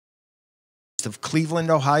of Cleveland,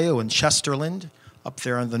 Ohio, and Chesterland, up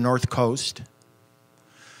there on the north coast.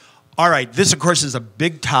 All right, this, of course, is a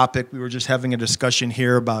big topic. We were just having a discussion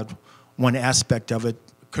here about one aspect of it.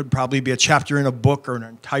 Could probably be a chapter in a book or an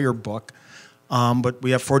entire book, but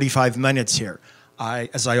we have 45 minutes here.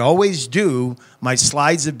 As I always do, my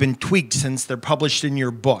slides have been tweaked since they're published in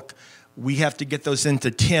your book. We have to get those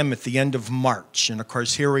into Tim at the end of March. And of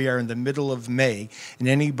course, here we are in the middle of May. And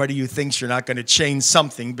anybody who thinks you're not going to change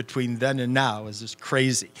something between then and now is just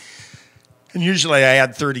crazy. And usually I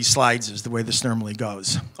add 30 slides is the way this normally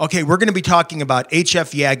goes. Okay, we're going to be talking about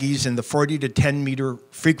HF Yagis in the 40 to 10 meter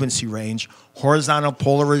frequency range, horizontal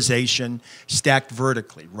polarization, stacked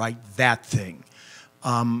vertically, right? That thing.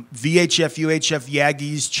 VHF, UHF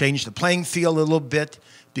Yagis change the playing field a little bit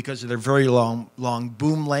because of their very long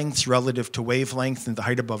boom lengths relative to wavelength and the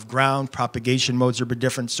height above ground. Propagation modes are a bit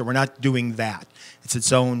different, so we're not doing that. It's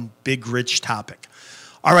its own big, rich topic.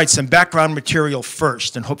 All right, some background material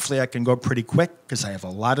first, and hopefully I can go pretty quick because I have a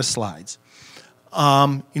lot of slides.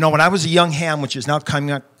 You know, when I was a young ham, which is now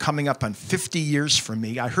coming up on 50 years for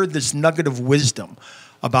me, I heard this nugget of wisdom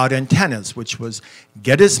about antennas, which was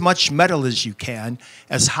get as much metal as you can,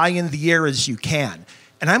 as high in the air as you can.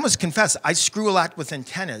 And I must confess, I screw a lot with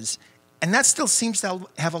antennas, and that still seems to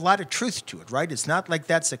have a lot of truth to it, right? It's not like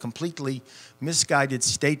that's a completely misguided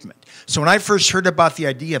statement. So when I first heard about the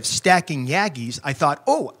idea of stacking Yagis, I thought,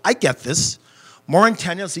 oh, I get this. More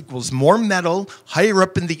antennas equals more metal, higher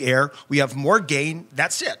up in the air. We have more gain.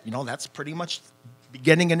 That's it. You know, that's pretty much the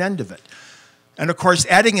beginning and end of it. And of course,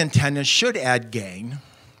 adding antennas should add gain,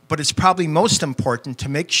 but it's probably most important to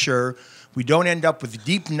make sure we don't end up with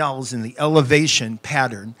deep nulls in the elevation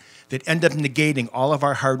pattern that end up negating all of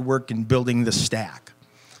our hard work in building the stack.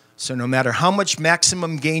 So no matter how much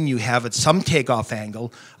maximum gain you have at some takeoff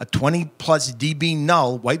angle, a 20 plus dB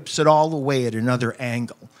null wipes it all away at another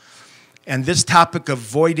angle. And this topic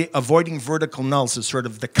of avoiding vertical nulls is sort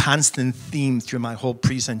of the constant theme through my whole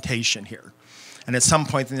presentation here. And at some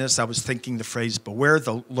point in this, I was thinking the phrase, beware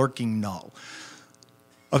the lurking null.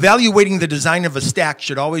 Evaluating the design of a stack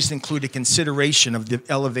should always include a consideration of the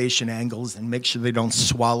elevation angles and make sure they don't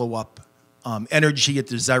swallow up energy at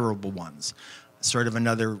desirable ones. Sort of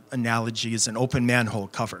another analogy is an open manhole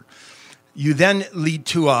cover. You then lead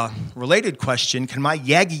to a related question, can my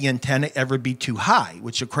Yagi antenna ever be too high?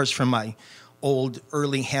 Which, of course, from my old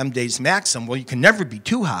early ham days maxim, well, you can never be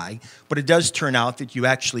too high, but it does turn out that you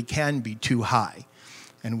actually can be too high.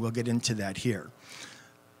 And we'll get into that here.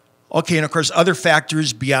 Okay, and of course, other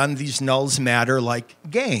factors beyond these nulls matter, like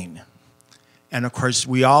gain. And of course,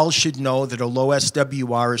 we all should know that a low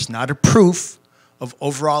SWR is not a proof of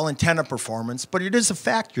overall antenna performance, but it is a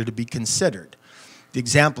factor to be considered. The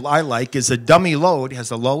example I like is a dummy load has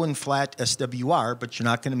a low and flat SWR, but you're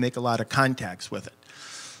not going to make a lot of contacts with it.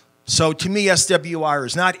 So to me, SWR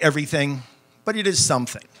is not everything, but it is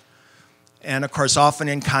something. And of course, often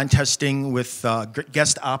in contesting with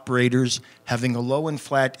guest operators, having a low and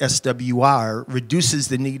flat SWR reduces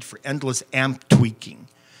the need for endless amp tweaking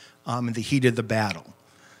in the heat of the battle.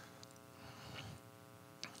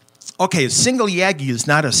 Okay, a single Yagi is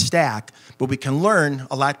not a stack, but we can learn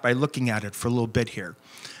a lot by looking at it for a little bit here.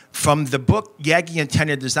 From the book Yagi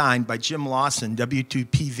Antenna Design by Jim Lawson,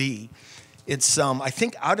 W2PV, it's, I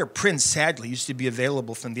think, out of print, sadly. It used to be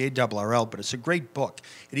available from the ARRL, but it's a great book.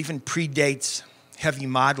 It even predates heavy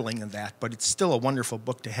modeling of that, but it's still a wonderful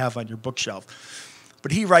book to have on your bookshelf.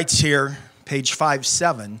 But he writes here, page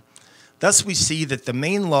 5-7, thus we see that the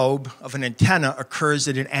main lobe of an antenna occurs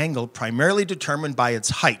at an angle primarily determined by its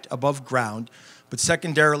height above ground, but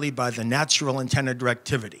secondarily by the natural antenna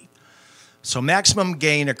directivity. So maximum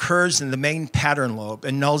gain occurs in the main pattern lobe,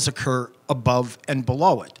 and nulls occur above and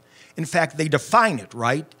below it. In fact, they define it,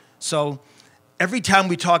 right? So every time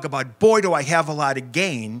we talk about, boy, do I have a lot of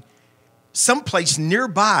gain, someplace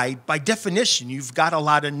nearby, by definition, you've got a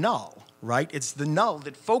lot of null, right? It's the null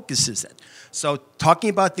that focuses it. So talking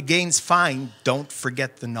about the gain's fine, don't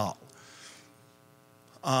forget the null.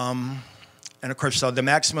 And of course, so the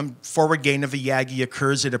maximum forward gain of a Yagi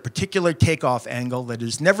occurs at a particular takeoff angle that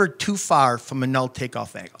is never too far from a null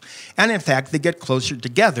takeoff angle. And in fact, they get closer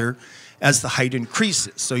together as the height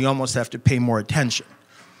increases, so you almost have to pay more attention.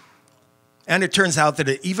 And it turns out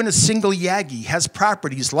that even a single Yagi has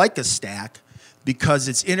properties like a stack because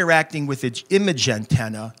it's interacting with its image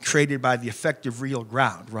antenna created by the effective real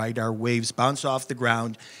ground, right? Our waves bounce off the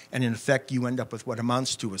ground, and in effect, you end up with what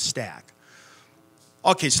amounts to a stack.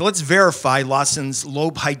 Okay, so let's verify Lawson's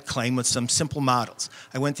lobe height claim with some simple models.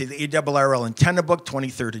 I went to the ARRL antenna book,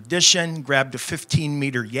 23rd edition, grabbed a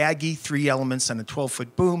 15-meter Yagi, 3 elements on a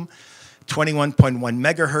 12-foot boom, 21.1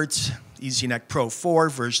 megahertz, EasyNet Pro 4,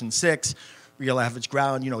 version 6, real average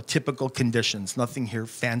ground, typical conditions, nothing here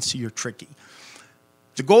fancy or tricky.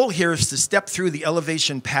 The goal here is to step through the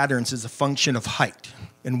elevation patterns as a function of height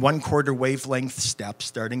in 1/4 wavelength steps,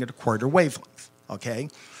 starting at a quarter wavelength, okay?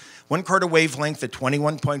 1/4 wavelength at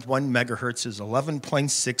 21.1 megahertz is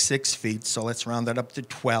 11.66 feet, so let's round that up to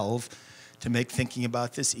 12 to make thinking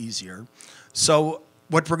about this easier. So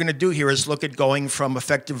what we're going to do here is look at going from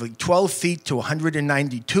effectively 12 feet to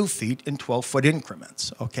 192 feet in 12-foot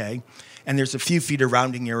increments, okay? And there's a few feet of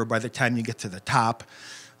rounding error by the time you get to the top.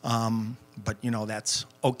 But, that's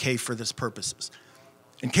okay for this purposes.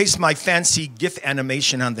 In case my fancy GIF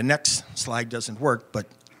animation on the next slide doesn't work, but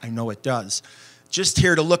I know it does, just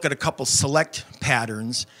here to look at a couple select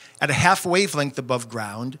patterns. At a half wavelength above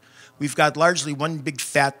ground, we've got largely one big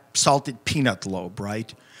fat salted peanut lobe,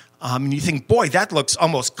 right? And you think, boy, that looks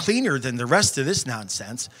almost cleaner than the rest of this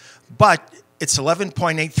nonsense. But it's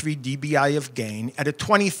 11.83 dBi of gain at a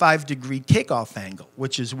 25-degree takeoff angle,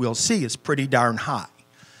 which, as we'll see, is pretty darn high.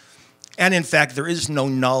 And in fact, there is no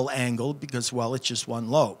null angle because, well, it's just one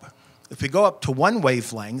lobe. If we go up to 1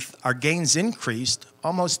 wavelength, our gain's increased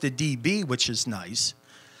almost a dB, which is nice.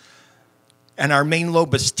 And our main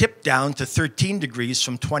lobe is tipped down to 13 degrees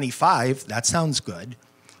from 25. That sounds good.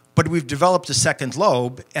 But we've developed a second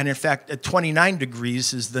lobe, and in fact, at 29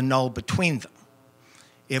 degrees is the null between them.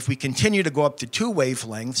 If we continue to go up to 2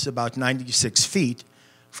 wavelengths, about 96 feet,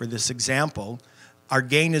 for this example, our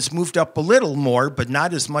gain has moved up a little more, but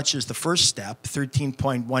not as much as the first step,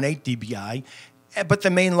 13.18 dBi. But the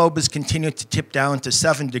main lobe has continued to tip down to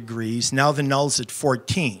 7 degrees. Now the null's at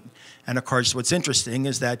 14. And of course, what's interesting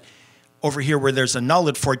is that over here where there's a null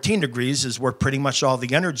at 14 degrees is where pretty much all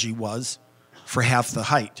the energy was for half the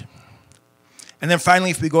height. And then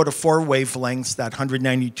finally, if we go to 4 wavelengths, that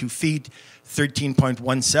 192 feet, 13.17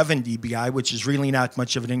 dBi, which is really not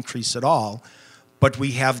much of an increase at all, but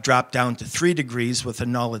we have dropped down to 3 degrees with a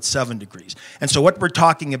null at 7 degrees. And so what we're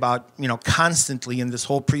talking about, constantly in this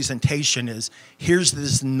whole presentation is, here's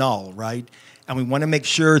this null, right? And we want to make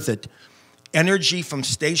sure that energy from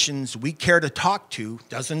stations we care to talk to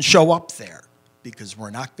doesn't show up there, because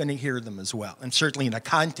we're not going to hear them as well. And certainly in a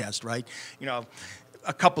contest, right?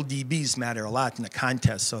 A couple dBs matter a lot in a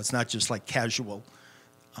contest, so it's not just like casual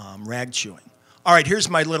rag chewing. All right, here's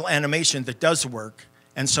my little animation that does work.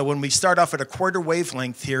 And so when we start off at a 1/4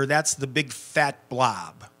 wavelength here, that's the big fat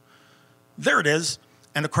blob. There it is.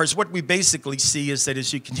 And of course, what we basically see is that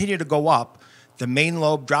as you continue to go up, the main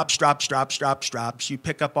lobe drops. You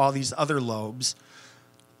pick up all these other lobes.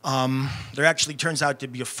 There actually turns out to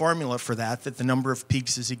be a formula for that the number of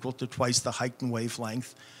peaks is equal to twice the height and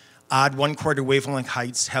wavelength. Odd 1/4 wavelength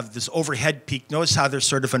heights have this overhead peak. Notice how there's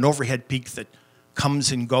sort of an overhead peak that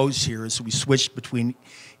comes and goes here as we switch between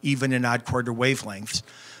even and odd 1/4 wavelengths.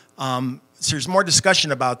 So there's more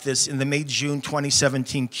discussion about this in the May-June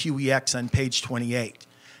 2017 QEX on page 28.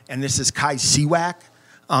 And this is Kai Siwak.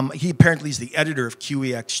 He apparently is the editor of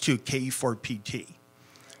QEX2, KE4PT.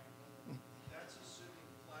 That's assuming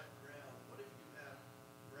flat ground. What if you have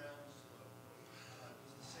ground slope?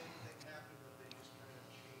 Does the same thing happen, but they just kind of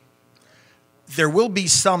change? There will be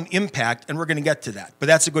some impact, and we're going to get to that. But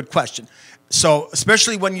that's a good question. So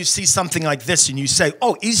especially when you see something like this and you say,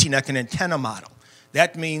 oh, EasyNet, an antenna model.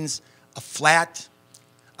 That means a flat,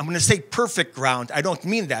 I'm going to say perfect ground. I don't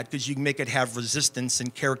mean that because you can make it have resistance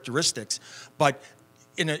and characteristics. But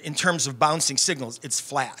in terms of bouncing signals, it's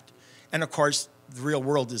flat. And of course, the real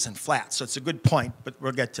world isn't flat. So it's a good point, but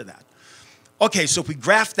we'll get to that. Okay, so if we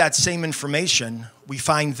graph that same information, we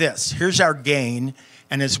find this. Here's our gain.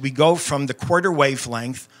 And as we go from the 1/4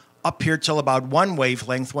 wavelength up here till about 1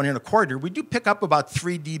 wavelength, 1 1/4, we do pick up about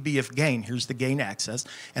 3 dB of gain. Here's the gain axis,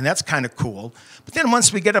 and that's kind of cool. But then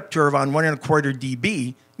once we get up to around 1 1/4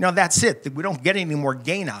 dB, that's it. We don't get any more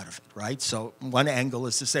gain out of it, right? So one angle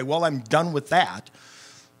is to say, well, I'm done with that.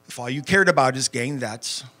 If all you cared about is gain,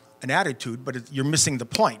 that's an attitude, but you're missing the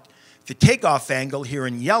point. The takeoff angle here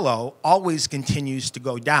in yellow always continues to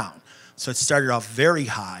go down. So it started off very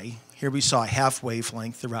high. Here we saw a half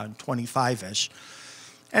wavelength, around 25-ish.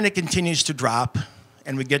 And it continues to drop,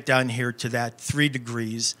 and we get down here to that 3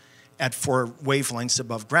 degrees at 4 wavelengths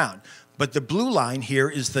above ground. But the blue line here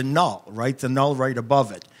is the null, right? The null right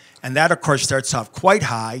above it. And that, of course, starts off quite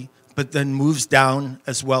high, but then moves down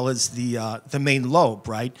as well as the main lobe,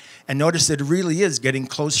 right? And notice that it really is getting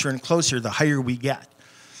closer and closer the higher we get.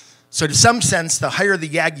 So to some sense, the higher the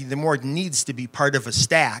Yagi, the more it needs to be part of a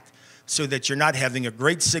stack so that you're not having a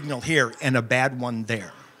great signal here and a bad one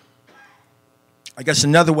there. I guess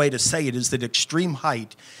another way to say it is that extreme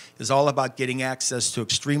height is all about getting access to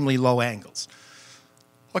extremely low angles.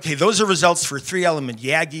 Okay, those are results for 3-element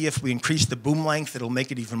Yagi. If we increase the boom length, it'll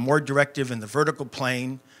make it even more directive in the vertical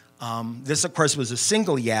plane. This, of course, was a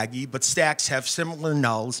single Yagi, but stacks have similar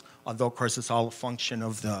nulls, although, of course, it's all a function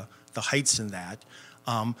of the heights in that.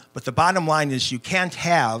 But the bottom line is you can't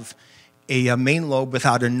have a main lobe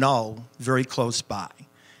without a null very close by.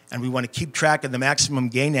 And we want to keep track of the maximum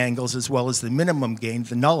gain angles as well as the minimum gain,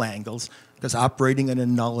 the null angles, because operating in a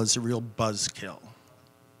null is a real buzzkill.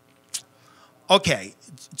 Okay,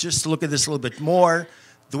 just to look at this a little bit more,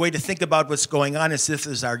 the way to think about what's going on is this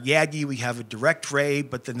is our Yagi. We have a direct ray,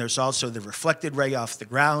 but then there's also the reflected ray off the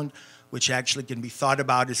ground, which actually can be thought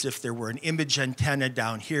about as if there were an image antenna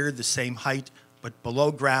down here, the same height, but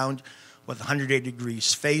below ground, with 180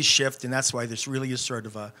 degrees phase shift, and that's why there's really a sort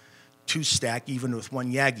of a two-stack, even with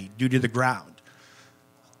one Yagi, due to the ground.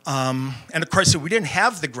 And of course, if we didn't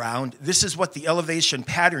have the ground, this is what the elevation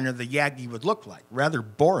pattern of the Yagi would look like. Rather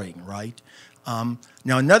boring, right?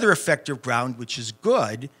 Now, another effect of ground, which is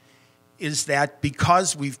good, is that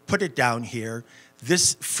because we've put it down here,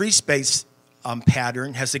 this free space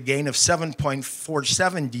pattern has a gain of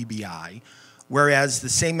 7.47 dBi, whereas the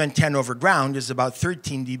same antenna over ground is about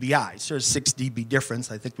 13 dBi. So there's 6 dB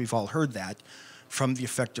difference. I think we've all heard that from the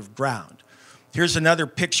effect of ground. Here's another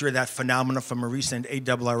picture of that phenomena from a recent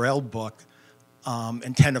ARRL book,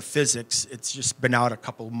 Antenna Physics. It's just been out a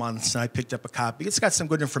couple of months, and I picked up a copy. It's got some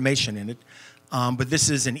good information in it. But this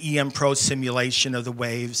is an EM Pro simulation of the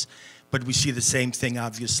waves, but we see the same thing,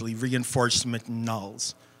 obviously, reinforcement and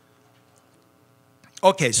nulls.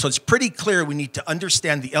 Okay, so it's pretty clear we need to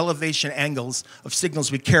understand the elevation angles of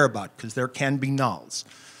signals we care about, because there can be nulls.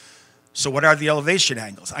 So what are the elevation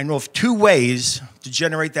angles? I know of 2 ways to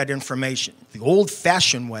generate that information. The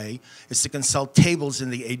old-fashioned way is to consult tables in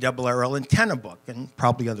the ARRL antenna book, and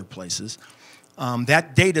probably other places.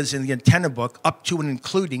 That data is in the antenna book up to and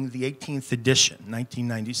including the 18th edition,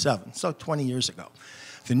 1997, so 20 years ago.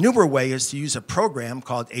 The newer way is to use a program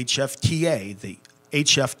called HFTA, the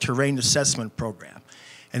HF Terrain Assessment Program.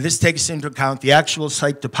 And this takes into account the actual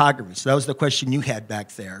site topography. So that was the question you had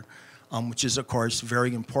back there, which is, of course,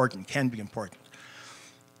 very important, can be important.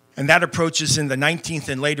 And that approach is in the 19th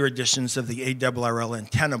and later editions of the ARRL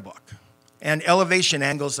antenna book. And elevation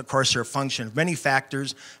angles, of course, are a function of many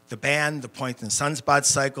factors: the band, the point and sunspot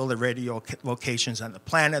cycle, the radio locations on the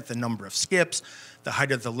planet, the number of skips, the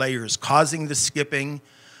height of the layers causing the skipping.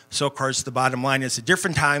 So, of course, the bottom line is at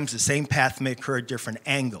different times, the same path may occur at different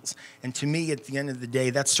angles. And to me, at the end of the day,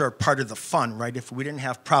 that's sort of part of the fun, right? If we didn't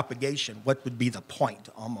have propagation, what would be the point,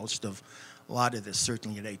 almost, of a lot of this,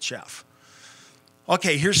 certainly at HF?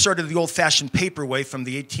 Okay, here's sort of the old-fashioned paperweight from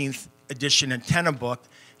the 18th edition antenna book.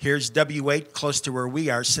 Here's W8, close to where we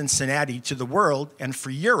are, Cincinnati, to the world. And for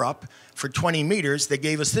Europe, for 20 meters, they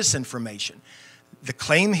gave us this information. The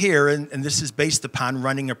claim here, and this is based upon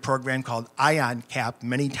running a program called IonCap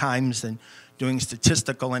many times and doing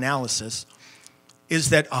statistical analysis, is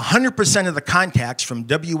that 100% of the contacts from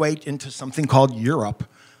W8 into something called Europe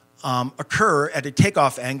occur at a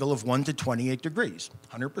takeoff angle of 1 to 28 degrees,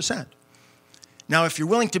 100%. Now, if you're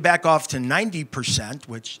willing to back off to 90%,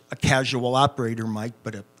 which a casual operator might,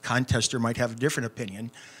 but a contester might have a different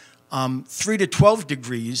opinion, 3 to 12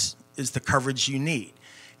 degrees is the coverage you need.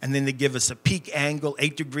 And then they give us a peak angle,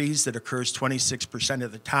 8 degrees, that occurs 26%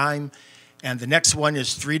 of the time. And the next one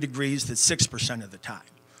is 3 degrees, that's 6% of the time.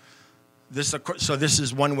 So this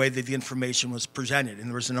is one way that the information was presented. And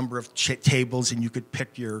there was a number of tables, and you could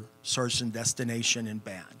pick your source and destination and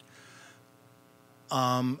band.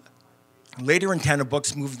 Later antenna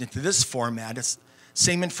books moved into this format. It's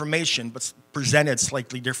same information, but presented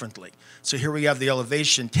slightly differently. So here we have the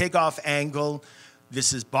elevation takeoff angle.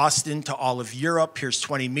 This is Boston to all of Europe. Here's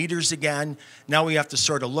 20 meters again. Now we have to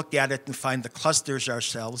sort of look at it and find the clusters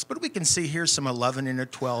ourselves. But we can see here's some 11 and a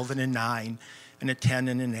 12 and a 9 and a 10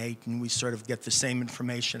 and an 8, and we sort of get the same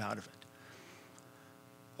information out of it.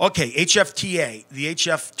 Okay, HFTA, the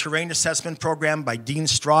HF Terrain Assessment Program by Dean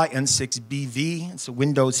Straw, N6BV. It's a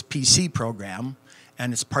Windows PC program,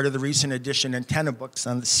 and it's part of the recent edition antenna books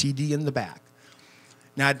on the CD in the back.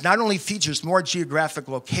 Now, it not only features more geographic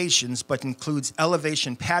locations, but includes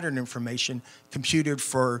elevation pattern information computed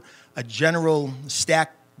for a general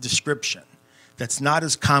stack description that's not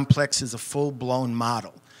as complex as a full-blown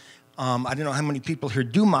model. I don't know how many people here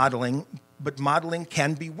do modeling, but modeling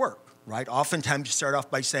can be work, right? Oftentimes you start off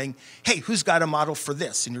by saying, hey, who's got a model for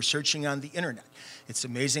this? And you're searching on the internet. It's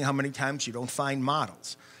amazing how many times you don't find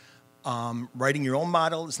models. Writing your own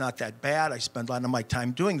model is not that bad. I spend a lot of my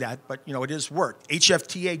time doing that, but you know, it is work.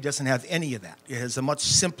 HFTA doesn't have any of that. It has a much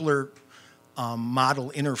simpler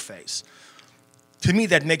model interface. To me,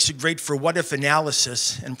 that makes it great for what-if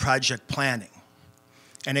analysis and project planning.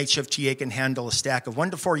 and HFTA can handle a stack of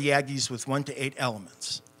 1 to 4 Yagis with 1 to 8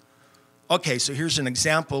 elements. Okay, so here's an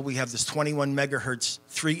example. We have this 21 megahertz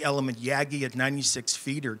 3-element Yagi at 96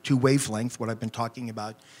 feet, or 2 wavelength, what I've been talking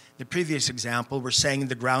about. The previous example, we're saying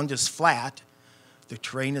the ground is flat, the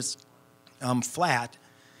terrain is flat,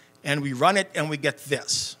 and we run it and we get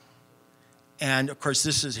this. And of course,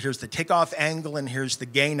 here's the takeoff angle and here's the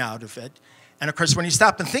gain out of it. And of course, when you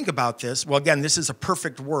stop and think about this, well, again, this is a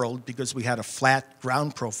perfect world because we had a flat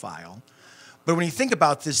ground profile. But when you think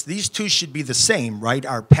about this, these two should be the same, right?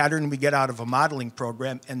 Our pattern we get out of a modeling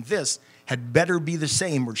program, and this had better be the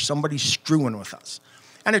same or somebody's screwing with us.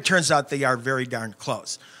 And it turns out they are very darn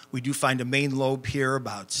close. We do find a main lobe here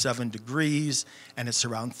about 7 degrees, and it's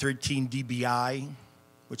around 13 dBi,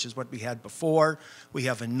 which is what we had before. We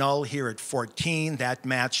have a null here at 14. That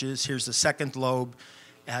matches. Here's the second lobe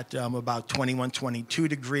at about 21, 22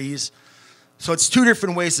 degrees. So it's 2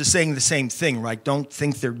 different ways of saying the same thing, right? Don't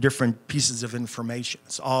think they're different pieces of information.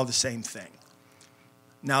 It's all the same thing.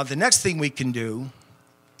 Now, the next thing we can do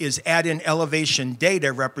is add in elevation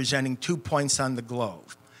data representing 2 points on the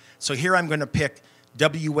globe. So here I'm going to pick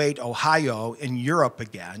W8 Ohio in Europe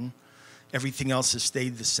again. Everything else has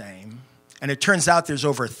stayed the same. And it turns out there's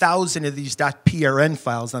over 1,000 of these .prn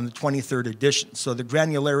files on the 23rd edition. So the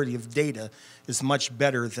granularity of data is much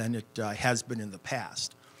better than it has been in the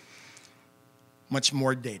past. Much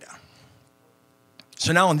more data.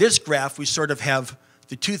 So now in this graph, we sort of have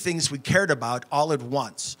the two things we cared about all at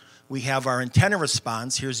once. We have our antenna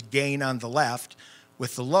response. Here's gain on the left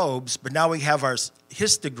with the lobes. But now we have our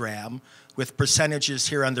histogram with percentages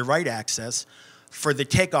here on the right axis for the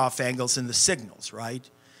takeoff angles and the signals, right?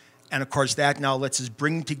 And of course, that now lets us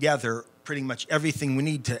bring together pretty much everything we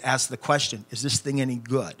need to ask the question, is this thing any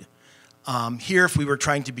good? Here, if we were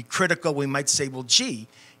trying to be critical, we might say, well, gee,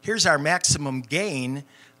 here's our maximum gain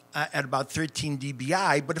at about 13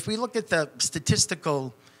 dBi. But if we look at the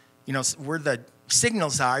statistical, where the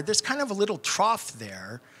signals are, there's kind of a little trough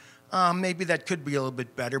there. Maybe that could be a little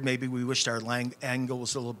bit better. Maybe we wished our angle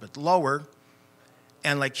was a little bit lower.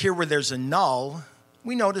 And like here where there's a null,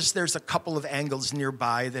 we notice there's a couple of angles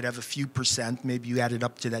nearby that have a few percent. Maybe you add it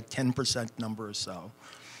up to that 10% number or so.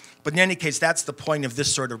 But in any case, that's the point of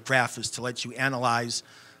this sort of graph, is to let you analyze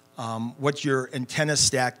what your antenna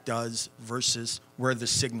stack does versus where the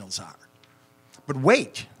signals are. But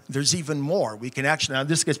wait, there's even more. We can actually, now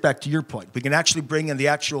this gets back to your point, we can actually bring in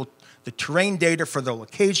the terrain data for the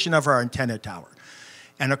location of our antenna tower.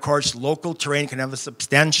 And of course, local terrain can have a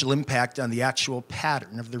substantial impact on the actual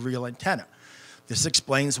pattern of the real antenna. This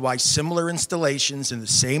explains why similar installations in the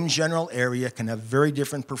same general area can have very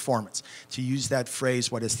different performance. To use that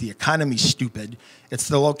phrase, what is the economy stupid? It's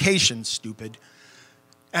the location stupid.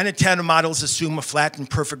 And antenna models assume a flat and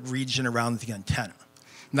perfect region around the antenna.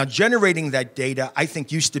 Now, generating that data, I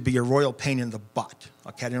think, used to be a royal pain in the butt.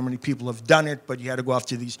 Okay, I don't know how many people have done it, but you had to go off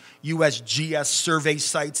to these USGS survey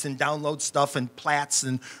sites and download stuff and plats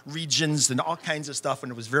and regions and all kinds of stuff,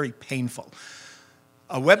 and it was very painful.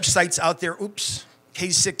 Websites out there,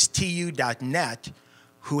 k6tu.net,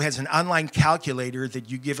 who has an online calculator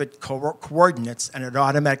that you give it coordinates, and it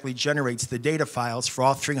automatically generates the data files for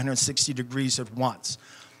all 360 degrees at once.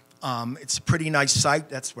 It's a pretty nice site.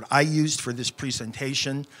 That's what I used for this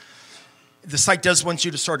presentation. The site does want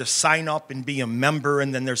you to sort of sign up and be a member,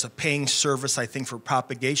 and then there's a paying service, I think, for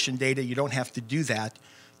propagation data. You don't have to do that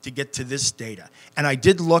to get to this data. And I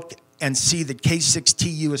did look and see that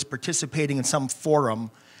K6TU is participating in some forum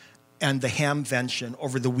and the Hamvention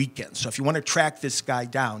over the weekend. So if you want to track this guy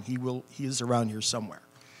down, he is around here somewhere.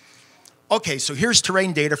 Okay, so here's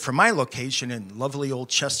terrain data from my location in lovely old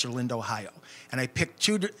Chesterland, Ohio. And I picked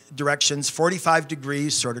 2 directions, 45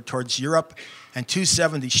 degrees sort of towards Europe and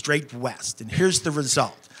 270 straight west. And here's the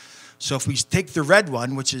result. So if we take the red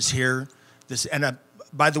one, which is here,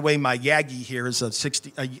 by the way, my Yagi here is a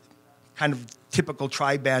kind of typical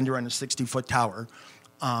tri-bander on a 60-foot tower.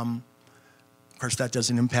 Of course, that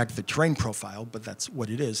doesn't impact the terrain profile, but that's what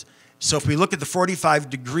it is. So if we look at the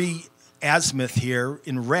 45-degree azimuth here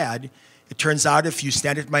in red, it turns out if you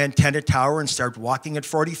stand at my antenna tower and start walking at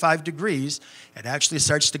 45 degrees, it actually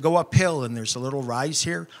starts to go uphill, and there's a little rise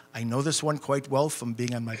here. I know this one quite well from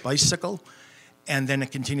being on my bicycle. And then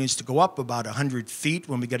it continues to go up about 100 feet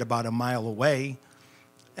when we get about a mile away,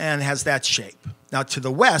 and has that shape. Now, to the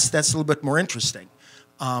west, that's a little bit more interesting.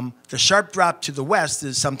 The sharp drop to the west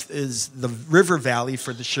is the river valley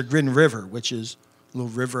for the Chagrin River, which is a little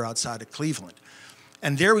river outside of Cleveland.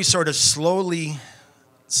 And there we sort of slightly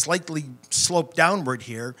slope downward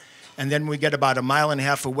here, and then we get about a mile and a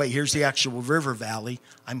half away. Here's the actual river valley.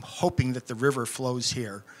 I'm hoping that the river flows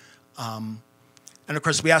here. And of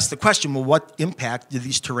course, we asked the question, well, what impact do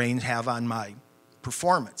these terrains have on my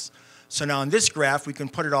performance? So now in this graph, we can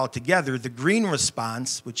put it all together. The green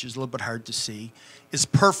response, which is a little bit hard to see, is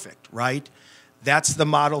perfect, right? That's the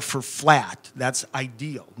model for flat. That's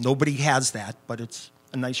ideal. Nobody has that, but it's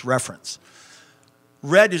a nice reference.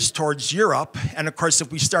 Red is towards Europe, and of course,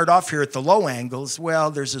 if we start off here at the low angles, well,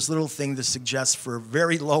 there's this little thing that suggests for a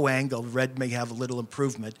very low angle, red may have a little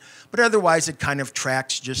improvement, but otherwise it kind of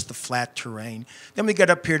tracks just the flat terrain. Then we get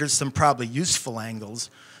up here to some probably useful angles,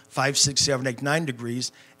 5, 6, 7, 8, 9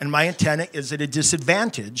 degrees, and my antenna is at a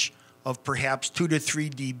disadvantage of perhaps 2 to 3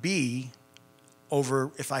 dB over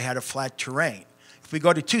if I had a flat terrain. If we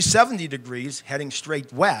go to 270 degrees, heading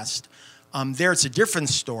straight west, there it's a different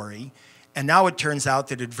story. And now it turns out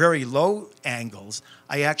that at very low angles,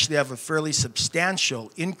 I actually have a fairly substantial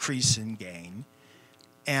increase in gain.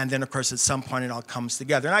 And then, of course, at some point, it all comes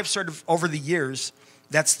together. And I've sort of, over the years,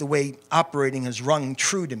 that's the way operating has rung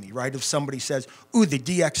true to me, right? If somebody says, ooh, the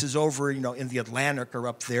DX is over, in the Atlantic or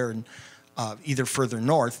up there and either further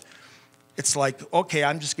north, it's like, okay,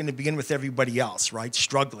 I'm just going to begin with everybody else, right,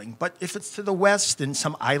 struggling. But if it's to the west and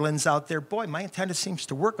some islands out there, boy, my antenna seems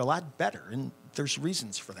to work a lot better, and there's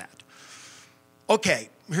reasons for that. Okay,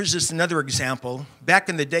 here's just another example. Back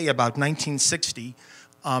in the day, about 1960,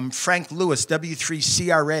 Frank Lewis,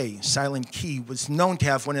 W3CRA, Silent Key, was known to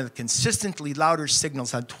have one of the consistently louder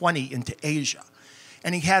signals on 20 into Asia.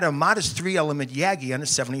 And he had a modest 3-element Yagi on a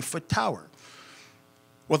 70-foot tower.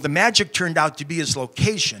 Well, the magic turned out to be his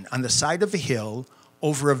location on the side of a hill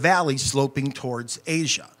over a valley sloping towards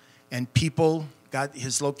Asia. And people got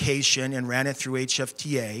his location and ran it through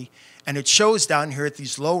HFTA. And it shows down here at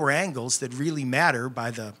these lower angles that really matter by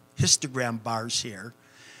the histogram bars here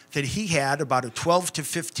that he had about a 12 to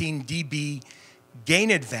 15 dB gain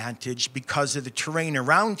advantage because of the terrain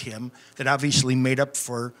around him that obviously made up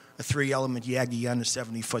for a 3-element Yagi on a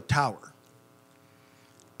 70-foot tower.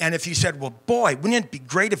 And if you said, well, boy, wouldn't it be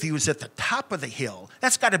great if he was at the top of the hill?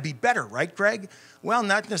 That's got to be better, right, Greg? Well,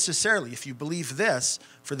 not necessarily. If you believe this,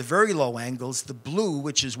 for the very low angles, the blue,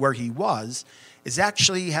 which is where he was, is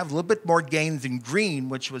actually have a little bit more gain than green,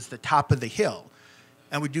 which was the top of the hill.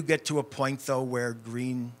 And we do get to a point, though, where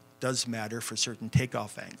green does matter for certain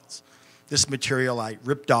takeoff angles. This material I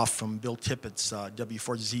ripped off from Bill Tippett's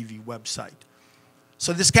W4ZV website.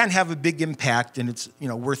 So this can have a big impact, and it's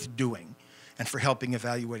worth doing, and for helping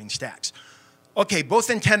evaluating stacks. Okay, both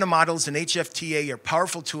antenna models and HFTA are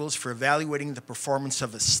powerful tools for evaluating the performance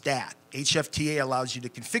of a stack. HFTA allows you to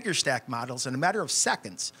configure stack models in a matter of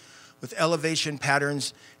seconds with elevation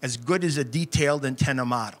patterns as good as a detailed antenna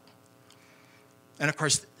model. And of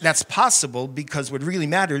course, that's possible because what really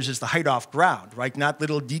matters is the height off ground, right? Not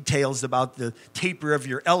little details about the taper of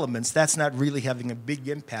your elements. That's not really having a big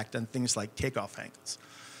impact on things like takeoff angles.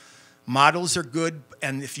 Models are good,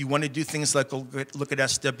 and if you want to do things like look at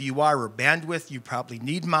SWR or bandwidth, you probably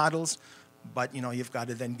need models, but you've got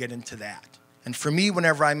to then get into that. And for me,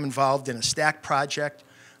 whenever I'm involved in a stack project,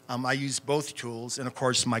 I use both tools, and of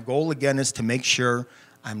course, my goal again is to make sure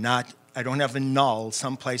I don't have a null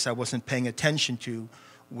someplace I wasn't paying attention to,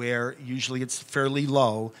 where usually it's fairly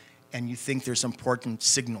low, and you think there's important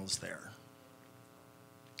signals there.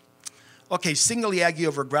 Okay, single Yagi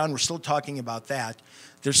over ground, we're still talking about that.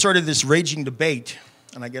 There's sort of this raging debate,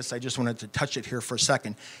 and I guess I just wanted to touch it here for a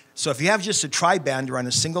second. So if you have just a tri-bander on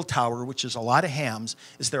a single tower, which is a lot of hams,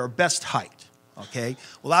 is there a best height? Okay,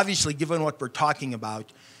 well, obviously, given what we're talking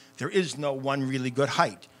about, there is no one really good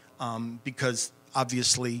height because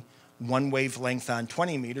obviously one wavelength on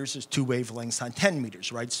 20 meters is 2 wavelengths on 10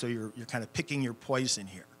 meters, right? So you're kind of picking your poison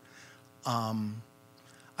here.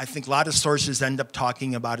 I think a lot of sources end up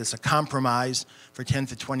talking about as a compromise for 10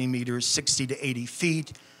 to 20 meters, 60 to 80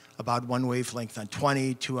 feet, about 1 wavelength on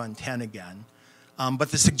 20, 2 on 10 again. But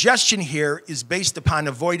the suggestion here is based upon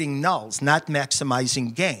avoiding nulls, not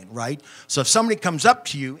maximizing gain, right? So if somebody comes up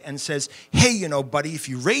to you and says, hey, buddy, if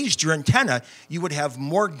you raised your antenna, you would have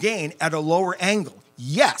more gain at a lower angle.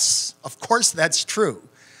 Yes, of course that's true.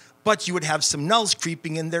 But you would have some nulls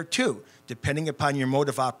creeping in there too. Depending upon your mode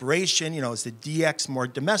of operation, is the DX more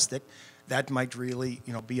domestic, that might really,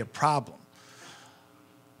 be a problem.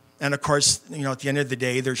 And of course, at the end of the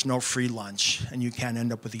day, there's no free lunch, and you can't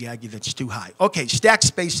end up with a Yagi that's too high. Okay, stack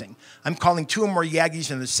spacing. I'm calling 2 or more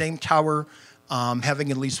Yagis in the same tower, having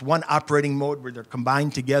at least one operating mode where they're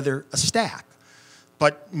combined together, a stack.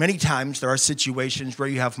 But many times there are situations where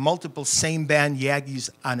you have multiple same band Yagis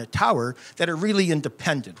on a tower that are really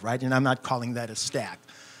independent, right? And I'm not calling that a stack.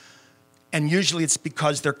 And usually it's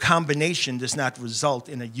because their combination does not result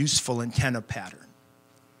in a useful antenna pattern.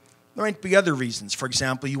 There might be other reasons. For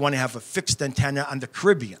example, you want to have a fixed antenna on the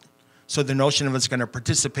Caribbean. So the notion of it's going to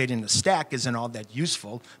participate in the stack isn't all that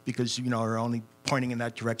useful because, you know, are only pointing in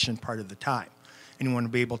that direction part of the time. And you want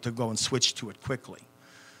to be able to go and switch to it quickly.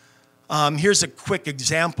 Here's a quick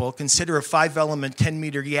example. Consider a 5-element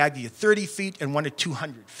 10-meter Yagi at 30 feet and one at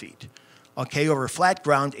 200 feet. Okay, over flat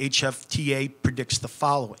ground, HFTA predicts the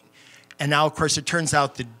following. And now, of course, it turns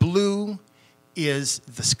out that blue is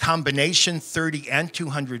this combination 30 and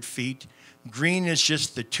 200 feet. Green is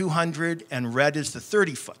just the 200, and red is the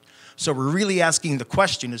 30-foot. So we're really asking the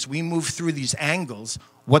question, as we move through these angles,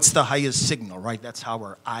 what's the highest signal, right? That's how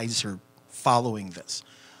our eyes are following this.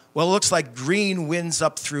 Well, it looks like green wins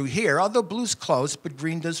up through here, although blue's close, but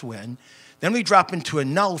green does win. Then we drop into a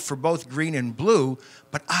null for both green and blue,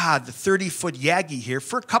 but the 30-foot Yagi here,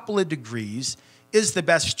 for a couple of degrees, is the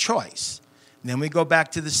best choice. And then we go back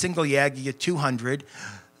to the single Yagi at 200,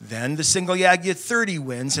 then the single Yagi at 30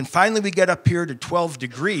 wins, and finally we get up here to 12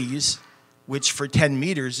 degrees, which for 10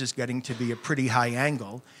 meters is getting to be a pretty high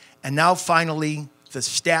angle. And now finally, the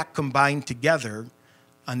stack combined together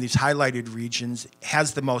on these highlighted regions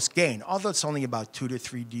has the most gain, although it's only about 2 to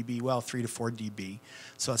 3 dB, well, 3 to 4 dB,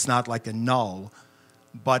 so it's not like a null.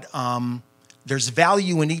 But there's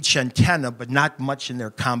value in each antenna, but not much in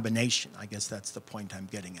their combination. I guess that's the point I'm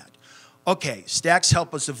getting at. Okay, stacks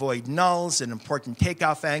help us avoid nulls and important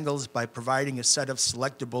takeoff angles by providing a set of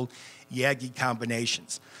selectable Yagi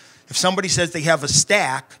combinations. If somebody says they have a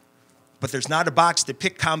stack, but there's not a box to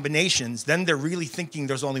pick combinations, then they're really thinking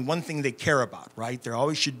there's only one thing they care about, right? There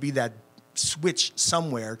always should be that switch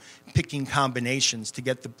somewhere picking combinations to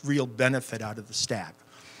get the real benefit out of the stack.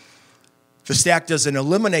 The stack doesn't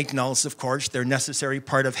eliminate nulls, of course. They're a necessary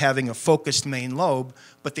part of having a focused main lobe,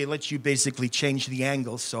 but they let you basically change the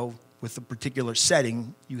angle, so with a particular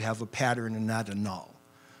setting, you have a pattern and not a null.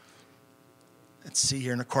 Let's see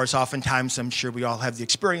here, and of course, oftentimes, I'm sure we all have the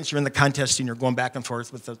experience. You're in the contest and you're going back and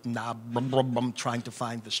forth with the knob, trying to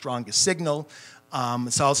find the strongest signal.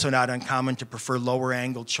 It's also not uncommon to prefer lower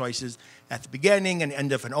angle choices at the beginning and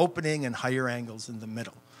end of an opening and higher angles in the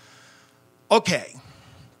middle. Okay.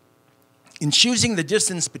 In choosing the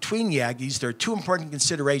distance between Yagis, there are two important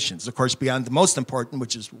considerations, of course, beyond the most important,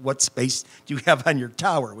 which is what space do you have on your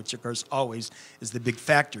tower, which, of course, always is the big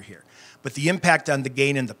factor here. But the impact on the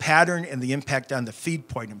gain in the pattern and the impact on the feed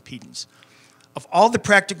point impedance. Of all the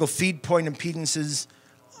practical feed point impedances,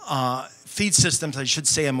 feed systems, I should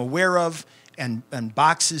say, I'm aware of, and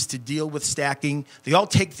boxes to deal with stacking, they all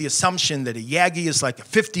take the assumption that a Yagi is like a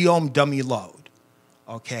 50-ohm dummy load.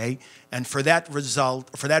 Okay, and for that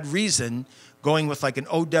reason, going with like an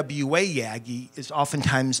OWA Yagi is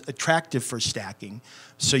oftentimes attractive for stacking,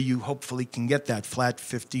 so you hopefully can get that flat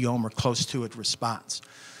 50 ohm or close to it response.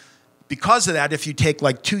 Because of that, if you take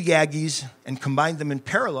like 2 Yagis and combine them in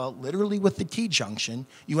parallel, literally with the T-junction,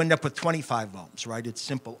 you end up with 25 ohms, right? It's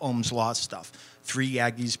simple Ohm's law stuff. 3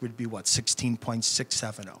 Yagis would be what,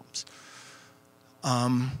 16.67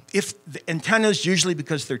 ohms. If the antennas, usually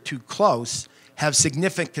because they're too close, have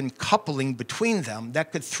significant coupling between them,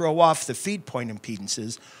 that could throw off the feed point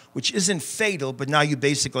impedances, which isn't fatal, but now you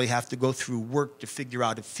basically have to go through work to figure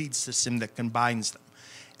out a feed system that combines them.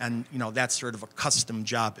 And, you know, that's sort of a custom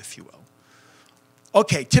job, if you will.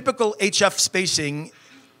 Okay, typical HF spacing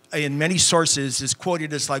in many sources is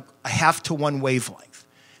quoted as like a 1/2 to 1 wavelength.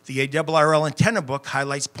 The ARRL antenna book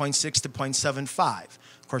highlights 0.6 to 0.75.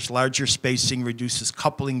 Of course, larger spacing reduces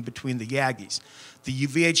coupling between the Yagis. The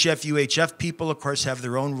VHF, UHF people, of course, have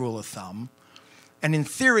their own rule of thumb. And in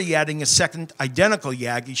theory, adding a second identical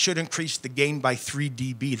Yagi should increase the gain by 3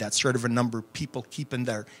 dB. That's sort of a number people keep in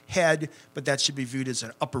their head, but that should be viewed as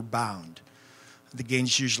an upper bound. The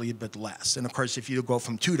gain's usually a bit less. And of course, if you go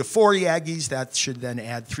from 2 to 4 Yagis, that should then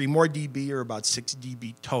add 3 more dB, or about 6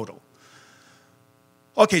 dB total.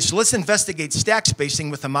 Okay, so let's investigate stack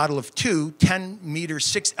spacing with a model of 2 10-meter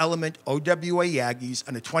 6-element OWA Yagis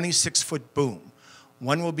on a 26-foot boom.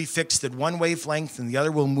 One will be fixed at 1 wavelength, and the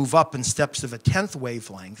other will move up in steps of a 10th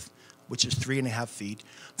wavelength, which is 3.5 feet,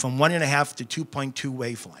 from 1.5 to 2.2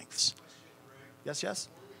 wavelengths. Yes, yes?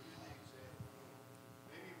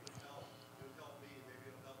 Maybe it would help me, maybe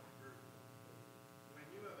it'll help the group. When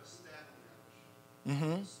you have a stack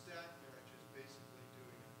match, stack match is basically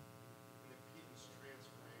doing an impedance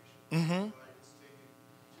transformation. Right? It's taking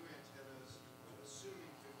 2 antennas, assuming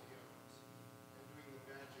 50 ohms, and doing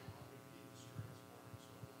the magic impedance transforming,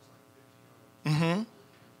 so it looks like 50 ohms.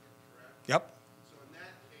 Correct? Yep. So in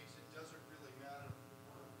that case, it doesn't really matter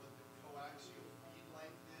what the coaxial feed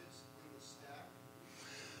length is in the stack for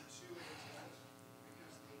 2 antennas,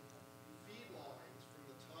 because the feed lines from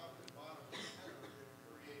the top and bottom of the antenna are going to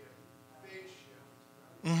create a phase shift,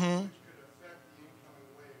 which could affect the incoming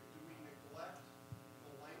wave. Do we neglect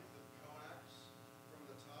the length of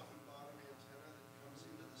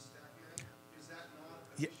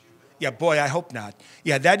Yeah, boy, I hope not.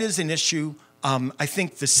 Yeah, that is an issue. I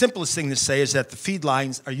think the simplest thing to say is that the feed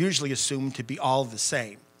lines are usually assumed to be all the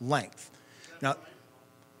same length. Now,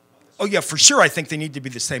 oh yeah, for sure I think they need to be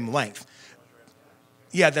the same length.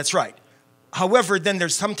 Yeah, that's right. However, then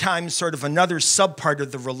there's sometimes sort of another subpart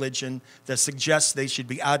of the religion that suggests they should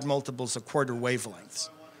be odd multiples of quarter wavelengths.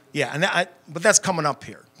 Yeah, and but that's coming up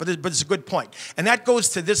here. But it's a good point. And that goes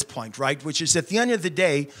to this point, right, which is at the end of the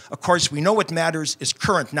day, of course, we know what matters is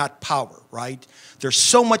current, not power, right? There's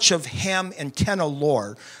so much of ham antenna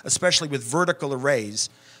lore, especially with vertical arrays,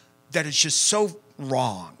 that is just so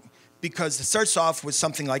wrong. Because it starts off with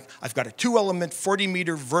something like, I've got a 2-element,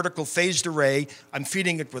 40-meter vertical phased array. I'm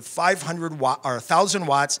feeding it with 500 watt or 1,000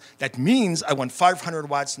 watts. That means I want 500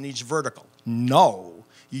 watts in each vertical. No.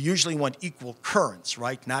 You usually want equal currents,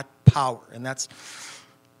 right? Not power. And that's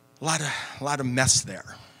a lot of mess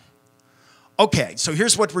there. Okay, so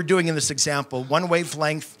here's what we're doing in this example. One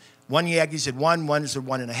wavelength, one Yagis at 1, one is at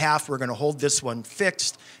 1.5. We're going to hold this one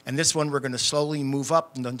fixed, and this one we're going to slowly move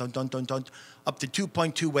up, up to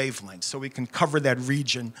 2.2 wavelengths. So we can cover that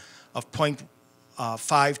region of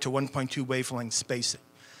 0.5 to 1.2 wavelength spacing.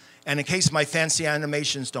 And in case my fancy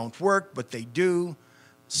animations don't work, but they do,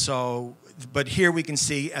 so, but here we can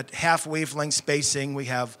see at half wavelength spacing, we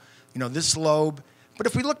have, this lobe. But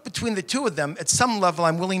if we look between the two of them, at some level,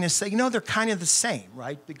 I'm willing to say, they're kind of the same,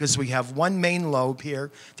 right? Because we have one main lobe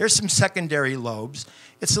here. There's some secondary lobes.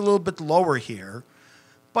 It's a little bit lower here.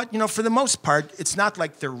 But, for the most part, it's not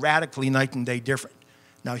like they're radically night and day different.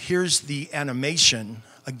 Now, here's the animation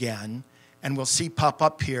again, and we'll see pop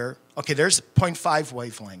up here. Okay, there's 0.5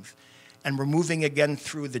 wavelength, and we're moving again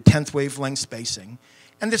through the 10th wavelength spacing.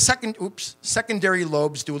 And the secondary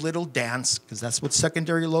lobes do a little dance, because that's what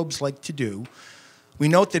secondary lobes like to do. We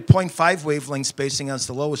note that 0.5 wavelength spacing has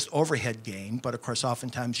the lowest overhead gain, but of course,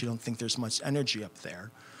 oftentimes you don't think there's much energy up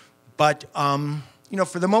there. But,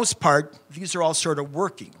 for the most part, these are all sort of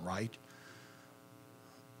working, right?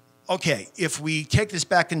 Okay, if we take this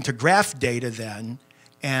back into graph data then,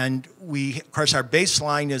 and of course, our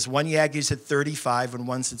baseline is one Yagis at 35 and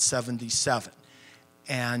one's at 77.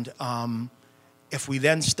 And if we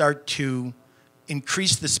then start to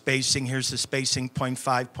increase the spacing, here's the spacing,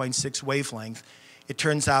 0.5, 0.6 wavelength, it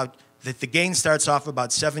turns out that the gain starts off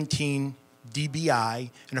about 17 dBi,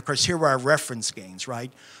 and of course here are our reference gains,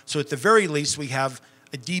 right? So at the very least we have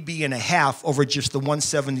a dB and a half over just the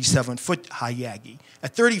 177-foot high Yagi.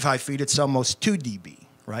 At 35 feet it's almost 2 dB,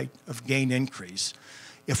 right, of gain increase.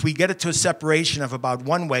 If we get it to a separation of about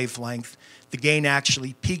 1 wavelength, the gain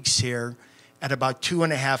actually peaks here at about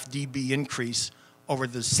 2.5 dB increase over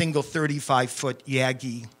the single 35-foot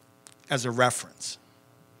Yagi as a reference.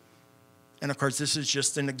 And of course, this is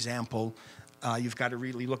just an example. You've got to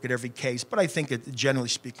really look at every case, but I think generally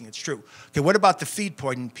speaking, it's true. Okay, what about the feed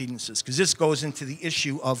point impedances? Because this goes into the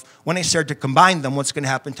issue of when I start to combine them, what's going to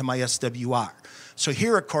happen to my SWR? So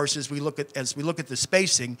here, of course, as we look at the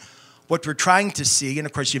spacing, what we're trying to see, and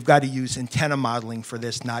of course, you've got to use antenna modeling for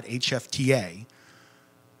this, not HFTA.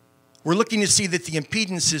 We're looking to see that the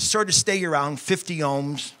impedances sort of stay around 50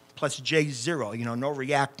 ohms plus J0, no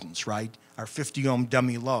reactance, right? Our 50 ohm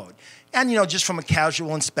dummy load. And, just from a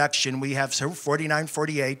casual inspection, we have 49,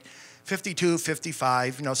 48, 52,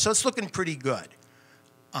 55, so it's looking pretty good.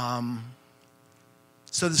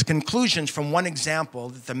 So there's conclusions from one example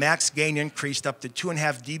that the max gain increased up to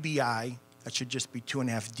 2.5 dBi, that should just be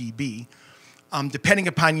 2.5 dB, depending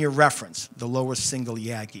upon your reference, the lowest single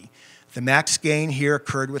Yagi. The max gain here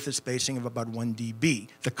occurred with a spacing of about 1 dB.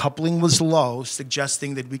 The coupling was low,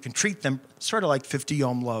 suggesting that we can treat them sort of like 50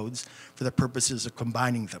 ohm loads for the purposes of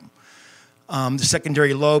combining them. The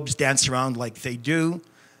secondary lobes dance around like they do.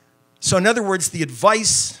 So in other words, the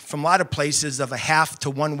advice from a lot of places of a half to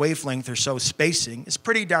 1 wavelength or so spacing is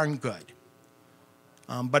pretty darn good.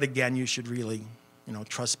 But again, you should really,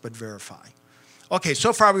 trust but verify. Okay,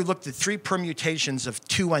 so far we've looked at 3 permutations of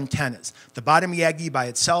 2 antennas. The bottom Yagi by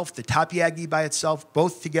itself, the top Yagi by itself,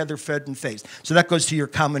 both together fed and phased. So that goes to your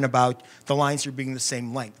comment about the lines are being the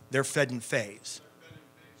same length. They're fed in phase.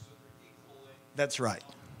 That's right.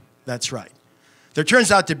 That's right. There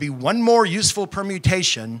turns out to be one more useful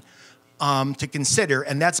permutation to consider,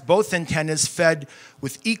 and that's both antennas fed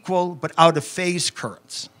with equal but out of phase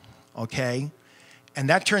currents, okay? And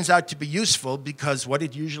that turns out to be useful because what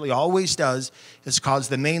it usually always does is cause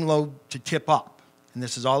the main lobe to tip up. And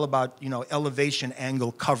this is all about, elevation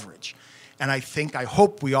angle coverage. And I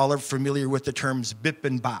hope we all are familiar with the terms BIP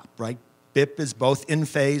and BOP, right? BIP is both in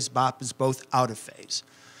phase, BOP is both out of phase.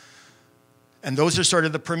 And those are sort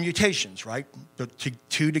of the permutations, right? The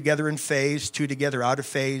 2 together in phase, 2 together out of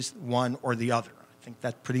phase, one or the other. I think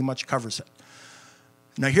that pretty much covers it.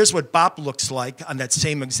 Now here's what bop looks like on that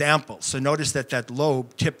same example. So notice that that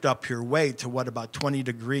lobe tipped up your way to what, about 20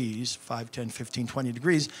 degrees, 5, 10, 15, 20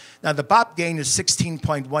 degrees. Now the bop gain is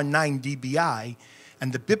 16.19 dBi,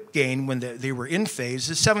 and the bip gain when they were in phase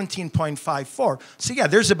is 17.54. So yeah,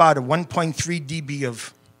 there's about a 1.3 dB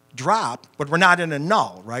of drop, but we're not in a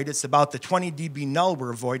null, right? It's about the 20 dB null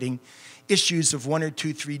we're avoiding, issues of 1 or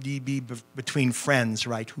 2, 3 dB between friends,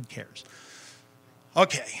 right? Who cares?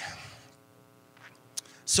 Okay.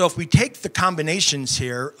 So if we take the combinations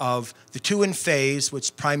here of the two in phase,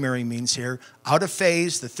 which primary means here, out of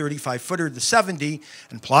phase, the 35-footer, the 70,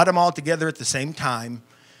 and plot them all together at the same time,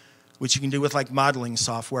 which you can do with like modeling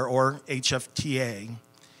software or HFTA,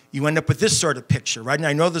 you end up with this sort of picture, right? And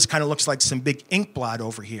I know this kind of looks like some big ink blot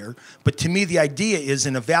over here, but to me the idea is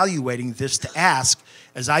in evaluating this to ask,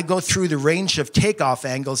 as I go through the range of takeoff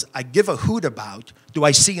angles I give a hoot about, do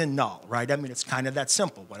I see a null, right? I mean, it's kind of that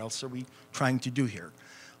simple. What else are we trying to do here?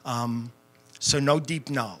 So no deep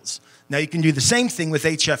nulls. Now you can do the same thing with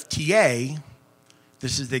HFTA.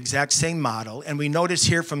 This is the exact same model. And we notice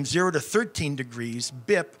here from 0 to 13 degrees,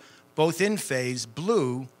 BIP, both in phase,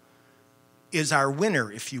 blue, is our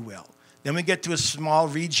winner, if you will. Then we get to a small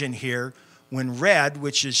region here when red,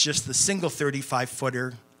 which is just the single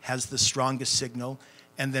 35-footer, has the strongest signal.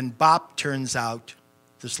 And then bop turns out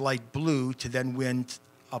this light blue to then win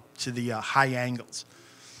up to the high angles.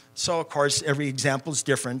 So, of course, every example is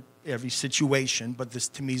different, every situation, but this,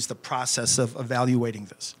 to me, is the process of evaluating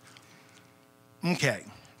this. Okay.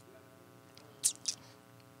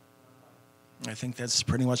 I think that's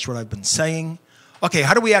pretty much what I've been saying. Okay,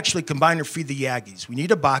 how do we actually combine or feed the Yagis? We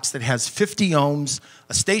need a box that has 50 ohms,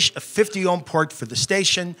 a 50-ohm port for the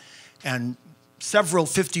station, and several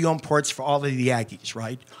 50-ohm ports for all of the Yagis,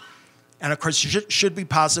 right? And of course, it should be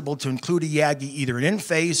possible to include a Yagi either in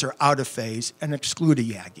phase or out of phase and exclude a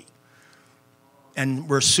Yagi. And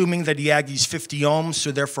we're assuming that a Yagi is 50 ohms,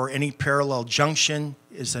 so therefore any parallel junction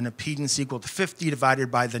is an impedance equal to 50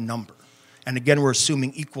 divided by the number. And again, we're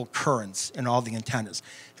assuming equal currents in all the antennas.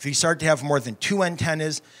 If you start to have more than 2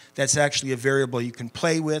 antennas, that's actually a variable you can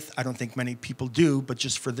play with. I don't think many people do, but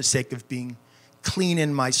just for the sake of being clean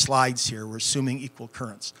in my slides here, we're assuming equal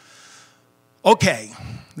currents. Okay,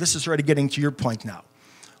 this is already getting to your point now.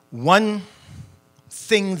 One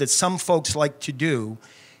thing that some folks like to do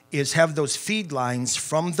is have those feed lines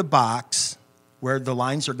from the box where the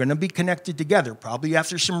lines are going to be connected together. Probably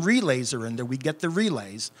after some relays are in there, we get the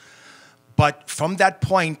relays. But from that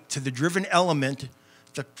point to the driven element,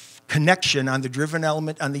 the connection on the driven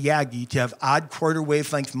element on the Yagi to have odd quarter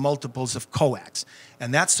wavelength multiples of coax.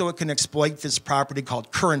 And that's so it can exploit this property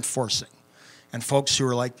called current forcing. And folks who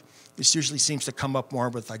are like, this usually seems to come up more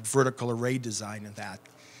with like vertical array design and that.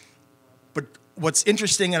 But what's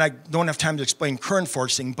interesting, and I don't have time to explain current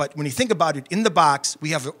forcing, but when you think about it, in the box,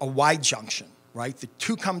 we have a Y junction, right? The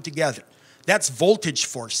two come together. That's voltage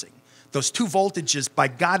forcing. Those two voltages, by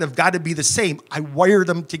God, have got to be the same. I wired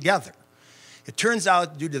them together. It turns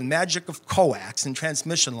out, due to the magic of coax and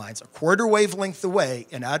transmission lines, a quarter wavelength away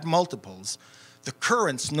and odd multiples, the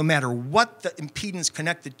currents, no matter what the impedance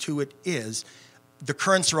connected to it is, the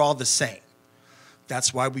currents are all the same.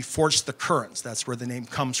 That's why we force the currents. That's where the name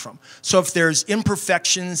comes from. So if there's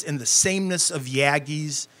imperfections in the sameness of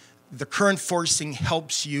Yagis, the current forcing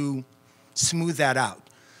helps you smooth that out.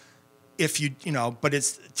 If you know, but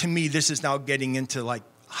it's, to me, this is now getting into like,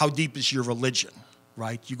 how deep is your religion,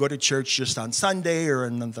 right? You go to church just on Sunday or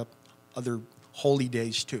on the other holy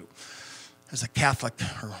days too. As a Catholic,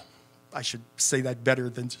 or I should say that better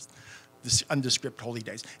than just this undescript holy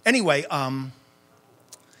days. Anyway,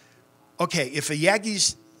 okay, if a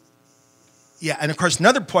Yagi's, yeah, and of course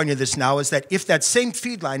another point of this now is that if that same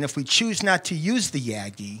feed line, if we choose not to use the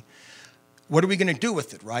Yagi, what are we going to do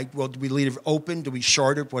with it, right? Well, do we leave it open? Do we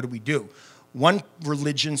short it? What do we do? One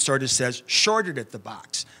religion sort of says, short it at the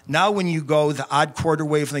box. Now when you go the odd quarter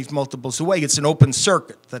wavelength multiples away, it's an open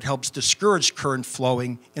circuit that helps discourage current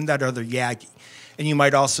flowing in that other Yagi. And you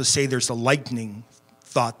might also say there's a lightning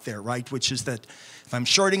thought there, right? Which is that if I'm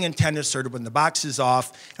shorting antennas sort of when the box is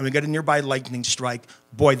off and we get a nearby lightning strike,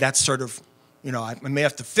 boy, that's sort of, you know, I may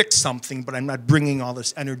have to fix something, but I'm not bringing all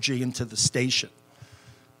this energy into the station.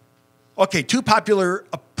 Okay, two popular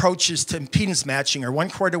approaches to impedance matching are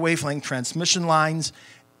 1/4 wavelength transmission lines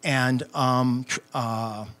and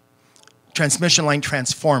transmission line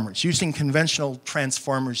transformers. Using conventional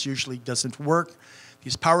transformers usually doesn't work.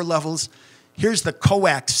 These power levels, here's the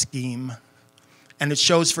coax scheme. And it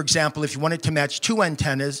shows, for example, if you wanted to match two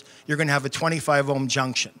antennas, you're going to have a 25 ohm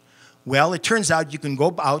junction. Well, it turns out you can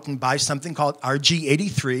go out and buy something called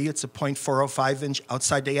RG83. It's a 0.405 inch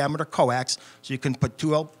outside diameter coax. So you can put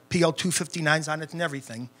two PL259s on it and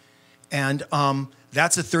everything. And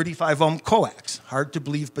that's a 35 ohm coax. Hard to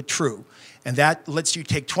believe, but true. And that lets you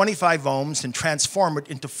take 25 ohms and transform it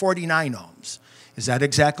into 49 ohms. Is that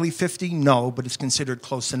exactly 50? No, but it's considered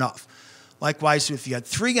close enough. Likewise, if you had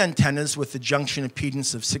 3 antennas with a junction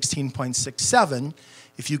impedance of 16.67,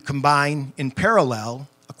 if you combine in parallel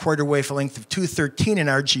a quarter wavelength of 213 and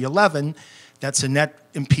RG11, that's a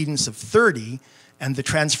net impedance of 30, and the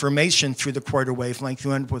transformation through the quarter wavelength,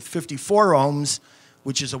 you end up with 54 ohms,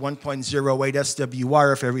 which is a 1.08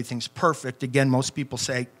 SWR if everything's perfect. Again, most people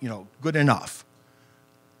say, good enough.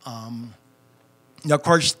 Now, of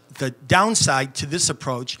course, the downside to this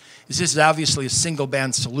approach is this is obviously a single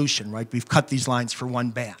band solution, right? We've cut these lines for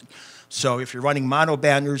one band. So if you're running mono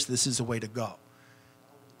banders, this is the way to go.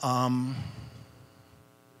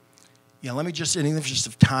 Let me just, in the interest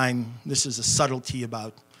of time, this is a subtlety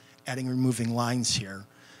about adding and removing lines here.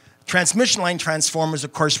 Transmission line transformers,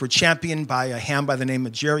 of course, were championed by a ham by the name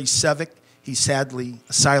of Jerry Sevick. He's sadly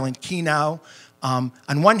a silent key now. On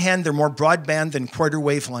one hand, they're more broadband than quarter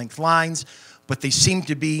wavelength lines, but they seem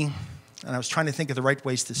to be, and I was trying to think of the right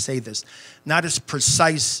ways to say this, not as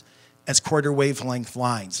precise as quarter wavelength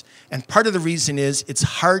lines. And part of the reason is it's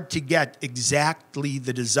hard to get exactly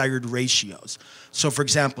the desired ratios. So for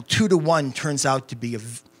example, 2 to 1 turns out to be a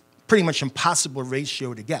pretty much impossible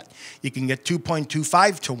ratio to get. You can get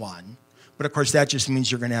 2.25 to 1, but of course that just means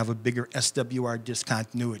you're going to have a bigger SWR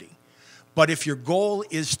discontinuity. But if your goal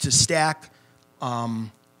is to stack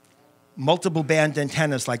multiple band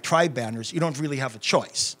antennas like tri-banders, you don't really have a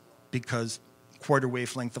choice because quarter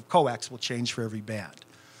wavelength of coax will change for every band.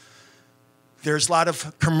 There's a lot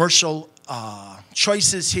of commercial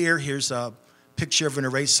choices here. Here's a picture of an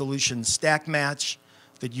array solution stack match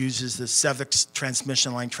that uses the Sevick's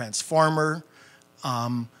transmission line transformer.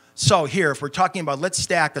 So here, if we're talking about let's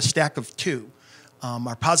stack a stack of 2,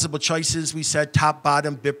 our possible choices, we said top,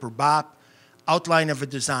 bottom, bip, or bop. Outline of a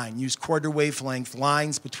design. Use quarter wavelength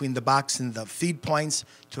lines between the box and the feed points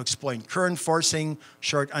to exploit current forcing.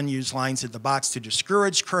 Short unused lines at the box to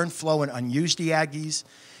discourage current flow in unused Yagis.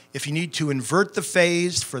 If you need to invert the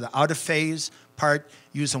phase for the out of phase part,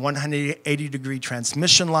 use a 180-degree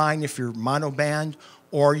transmission line if you're monoband,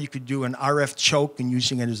 or you could do an RF choke and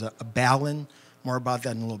using it as a balun. More about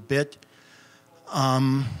that in a little bit.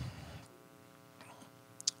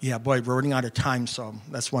 Yeah, boy, we're running out of time, so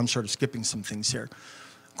that's why I'm sort of skipping some things here.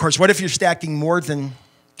 Of course, what if you're stacking more than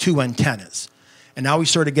 2 antennas? And now we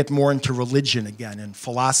sort of get more into religion again and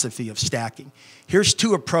philosophy of stacking. Here's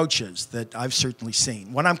 2 approaches that I've certainly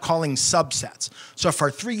seen. One I'm calling subsets. So if our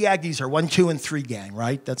 3 Yagis are 1, 2, and 3 gang,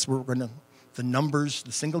 right? That's where we're going to, the numbers,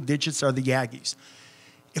 the single digits are the Yagis.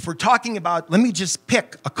 If we're talking about, let me just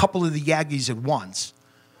pick a couple of the Yagis at once.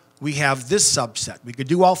 We have this subset. We could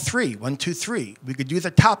do all 3, 1, 2, 3. We could do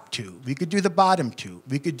the top 2. We could do the bottom 2.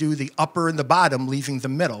 We could do the upper and the bottom, leaving the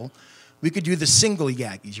middle. We could do the single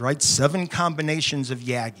Yagis, right? 7 combinations of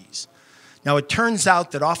Yagis. Now, it turns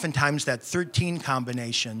out that oftentimes that 13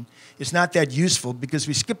 combination is not that useful because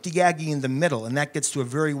we skip the Yagi in the middle, and that gets to a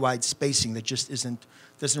very wide spacing that just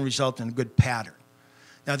doesn't result in a good pattern.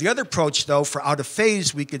 Now, the other approach, though, for out of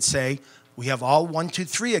phase, we could say, we have all 1, 2,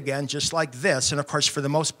 3 again, just like this. And of course, for the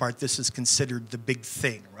most part, this is considered the big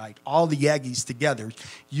thing, right? All the Yagis together,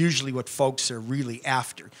 usually what folks are really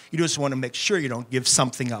after. You just want to make sure you don't give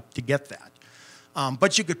something up to get that.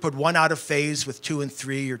 But you could put 1 out of phase with 2 and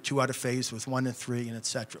 3, or 2 out of phase with 1 and 3, and et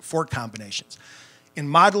cetera. 4 combinations. In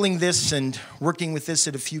modeling this and working with this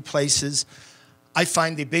at a few places, I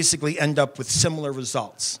find they basically end up with similar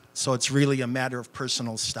results. So it's really a matter of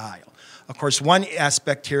personal style. Of course, one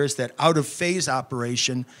aspect here is that out-of-phase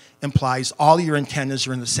operation implies all your antennas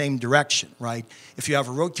are in the same direction, right? If you have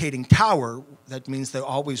a rotating tower, that means they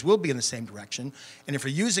always will be in the same direction. And if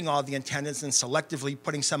you're using all the antennas and selectively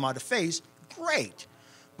putting some out of phase, great.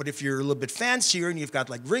 But if you're a little bit fancier and you've got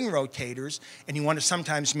like ring rotators and you want to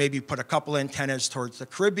sometimes maybe put a couple antennas towards the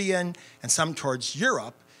Caribbean and some towards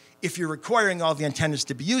Europe, if you're requiring all the antennas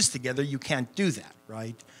to be used together, you can't do that,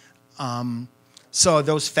 right? So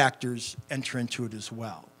those factors enter into it as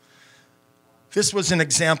well. This was an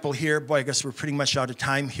example here. Boy, I guess we're pretty much out of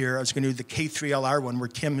time here. I was going to do the K3LR one where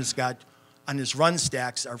Tim has got on his run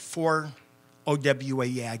stacks are 4 OWA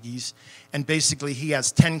Yagis. And basically he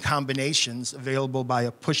has 10 combinations available by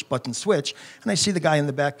a push-button switch. And I see the guy in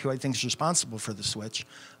the back who I think is responsible for the switch.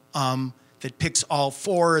 That picks all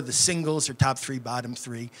 4, the singles or top 3, bottom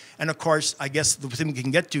 3. And of course, I guess the thing we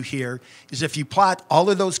can get to here is if you plot all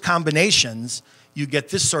of those combinations, you get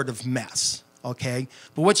this sort of mess, okay?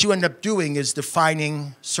 But what you end up doing is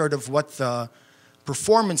defining sort of what the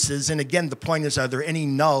performances. And again, the point is, are there any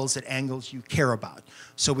nulls at angles you care about?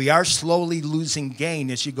 So we are slowly losing gain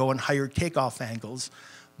as you go in higher takeoff angles,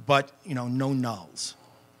 but no nulls.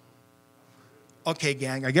 Okay,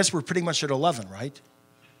 gang, I guess we're pretty much at 11, right?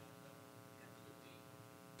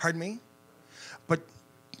 Pardon me? But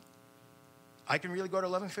I can really go to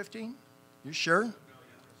 11:15? You sure?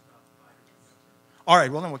 All right,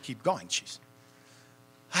 well, then we'll keep going, jeez.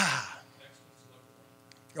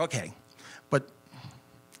 Okay, but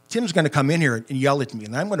Tim's going to come in here and yell at me,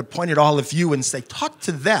 and I'm going to point at all of you and say, talk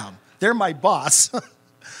to them. They're my boss.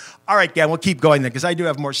 All right, gang, we'll keep going then, because I do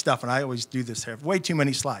have more stuff, and I always do this. I have way too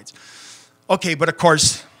many slides. Okay, but of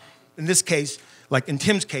course, in this case, like in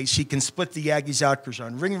Tim's case, he can split the Yagis out because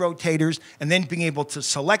on ring rotators, and then being able to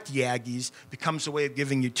select Yagis becomes a way of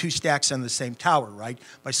giving you 2 stacks on the same tower, right?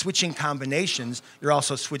 By switching combinations, you're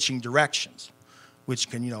also switching directions, which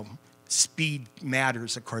can, speed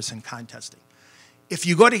matters, of course, in contesting. If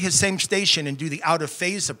you go to his same station and do the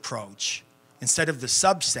out-of-phase approach, instead of the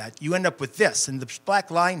subset, you end up with this. And the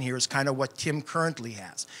black line here is kind of what Tim currently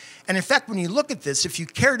has. And in fact, when you look at this, if you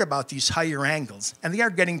cared about these higher angles, and they are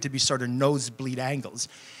getting to be sort of nosebleed angles,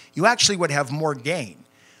 you actually would have more gain.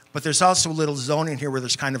 But there's also a little zone in here where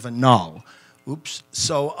there's kind of a null. Oops.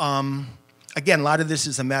 So again, a lot of this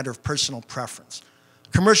is a matter of personal preference.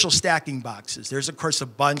 Commercial stacking boxes. There's, of course, a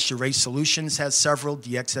bunch. Array Solutions has several.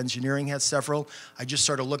 DX Engineering has several. I just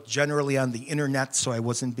sort of looked generally on the internet, so I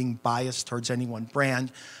wasn't being biased towards any one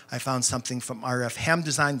brand. I found something from RF Ham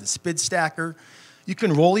Design, the SPID stacker. You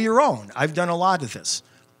can roll your own. I've done a lot of this.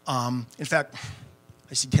 In fact,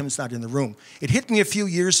 I see Tim's not in the room. It hit me a few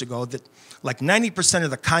years ago that like 90% of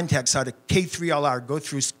the contacts out of K3LR go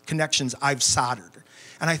through connections I've soldered.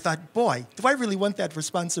 And I thought, boy, do I really want that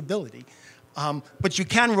responsibility? But you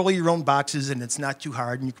can roll your own boxes, and it's not too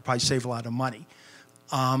hard, and you could probably save a lot of money.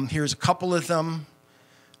 Here's a couple of them.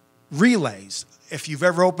 Relays. If you've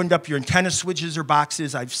ever opened up your antenna switches or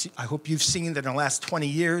boxes, I hope you've seen that in the last 20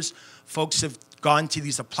 years, folks have gone to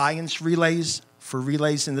these appliance relays for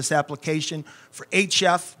relays in this application. For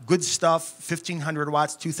HF, good stuff, 1,500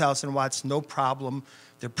 watts, 2,000 watts, no problem.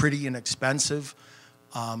 They're pretty inexpensive,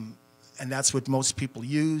 and that's what most people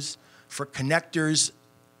use. For connectors,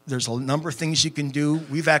 there's a number of things you can do.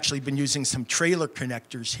 We've actually been using some trailer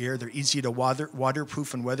connectors here. They're easy to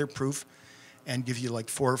waterproof and weatherproof and give you like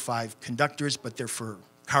 4 or 5 conductors, but they're for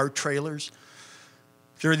car trailers.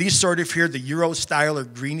 There are these sort of here, the Euro style or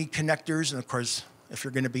greenie connectors. And of course, if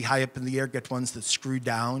you're going to be high up in the air, get ones that screw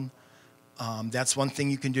down. That's one thing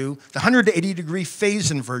you can do. The 180-degree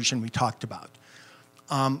phase inversion we talked about.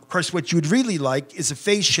 Of course, what you'd really like is a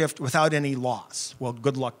phase shift without any loss. Well,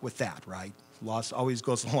 good luck with that, right? Loss always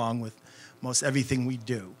goes along with most everything we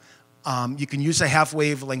do. You can use a half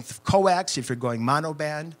wavelength of coax if you're going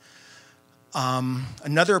monoband.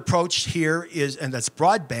 Another approach here is, and that's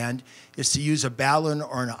broadband, is to use a balun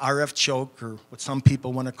or an RF choke, or what some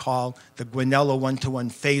people want to call the Guinello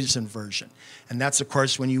 1-to-1 phase inversion. And that's, of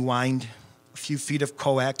course, when you wind a few feet of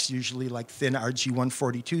coax, usually like thin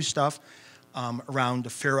RG142 stuff, around a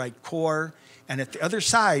ferrite core. And at the other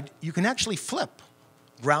side, you can actually flip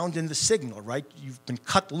ground in the signal, right? You've been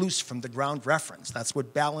cut loose from the ground reference. That's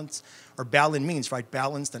what balance or balun means, right?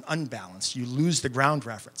 Balanced and unbalanced. You lose the ground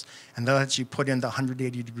reference. And that lets you put in the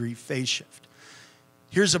 180-degree phase shift.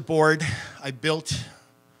 Here's a board I built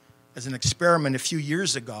as an experiment a few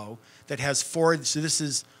years ago that has 4, so this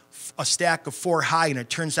is a stack of 4 high, and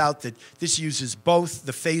it turns out that this uses both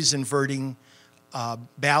the phase inverting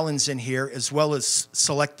baluns in here as well as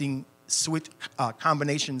selecting switch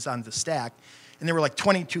combinations on the stack. And there were like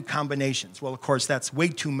 22 combinations. Well, of course, that's way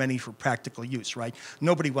too many for practical use, right?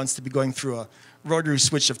 Nobody wants to be going through a rotary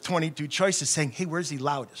switch of 22 choices saying, hey, where's the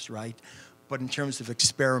loudest, right? But in terms of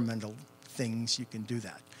experimental things, you can do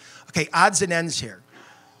that. Okay, odds and ends here.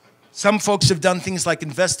 Some folks have done things like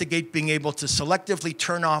investigate being able to selectively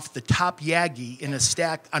turn off the top Yagi in a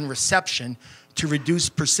stack on reception to reduce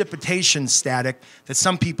precipitation static that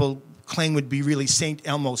some people claim would be really St.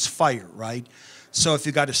 Elmo's fire, right? So if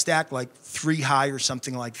you got a stack like 3 high or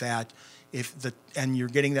something like that, and you're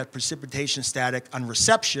getting that precipitation static on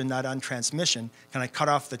reception, not on transmission, can I cut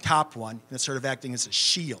off the top one? And it's sort of acting as a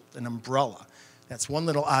shield, an umbrella. That's one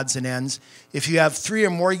little odds and ends. If you have 3 or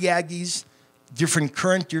more Yagis, different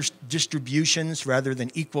current distributions rather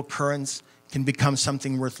than equal currents can become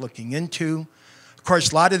something worth looking into. Of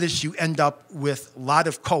course, a lot of this you end up with a lot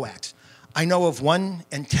of coax. I know of one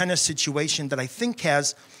antenna situation that I think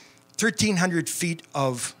has 1,300 feet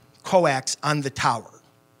of coax on the tower.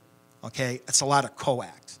 Okay, that's a lot of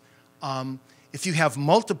coax. If you have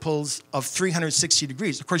multiples of 360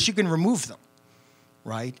 degrees, of course, you can remove them,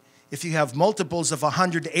 right? if you have multiples of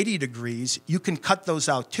 180 degrees, you can cut those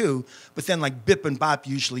out too, but then like bip and bop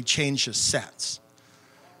usually change the sets.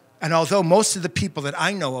 And although most of the people that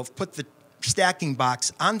I know of put the stacking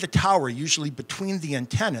box on the tower, usually between the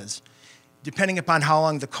antennas, depending upon how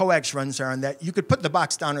long the coax runs are on that, you could put the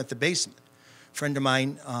box down at the basement. A friend of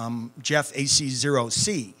mine, Jeff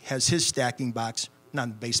AC0C, has his stacking box, not in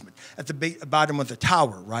the basement, at the bottom of the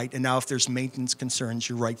tower, right? And now if there's maintenance concerns,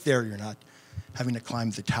 you're right there. You're not having to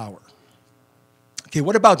climb the tower. Okay,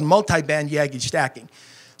 what about multi-band Yagi stacking?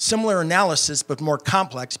 Similar analysis, but more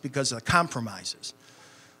complex because of the compromises.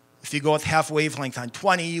 If you go with half wavelength on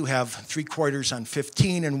 20, you have 3/4 on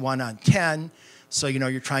 15 and 1 on 10. So,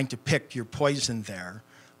 you're trying to pick your poison there.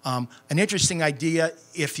 An interesting idea,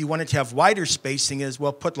 if you wanted to have wider spacing, is,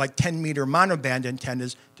 well, put like 10-meter monoband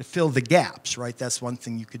antennas to fill the gaps, right? That's one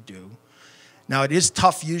thing you could do. Now, it is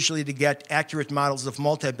tough usually to get accurate models of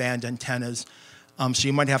multiband antennas, so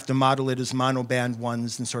you might have to model it as monoband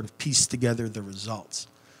ones and sort of piece together the results.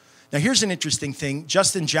 Now, here's an interesting thing.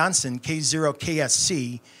 Justin Johnson,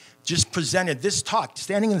 K0KSC, just presented this talk,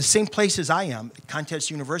 standing in the same place as I am at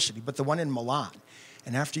Contest University, but the one in Milan.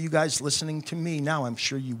 And after you guys listening to me now, I'm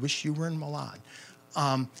sure you wish you were in Milan.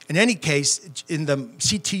 In any case, in the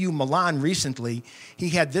CTU Milan recently, he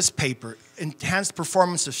had this paper, Enhanced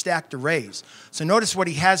Performance of Stacked Arrays. So notice what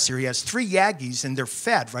he has here. He has 3 Yagis, and they're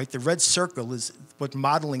fed, right? The red circle is what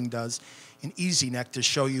modeling does in EasyNet to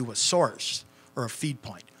show you a source or a feed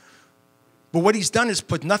point. But what he's done is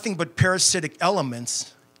put nothing but parasitic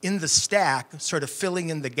elements in the stack, sort of filling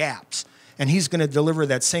in the gaps. And he's going to deliver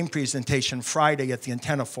that same presentation Friday at the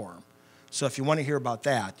Antenna Forum. So if you want to hear about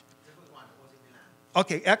that.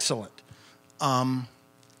 Okay, excellent.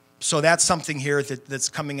 So that's something here that's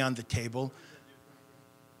coming on the table.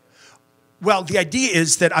 Well, the idea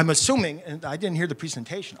is that I'm assuming, and I didn't hear the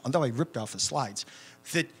presentation, although I ripped off the slides,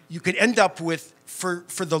 that you could end up with, for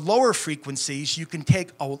the lower frequencies, you can take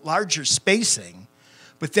a larger spacing,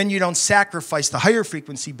 but then you don't sacrifice the higher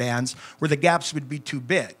frequency bands where the gaps would be too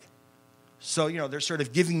big. So, they're sort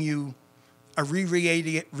of giving you a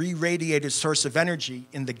re-radiated source of energy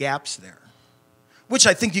in the gaps there, which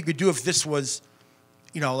I think you could do if this was,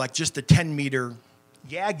 like just a 10-meter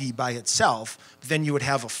Yagi by itself. Then you would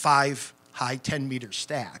have a 5-high 10-meter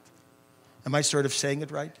stack. Am I sort of saying it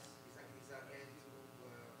right?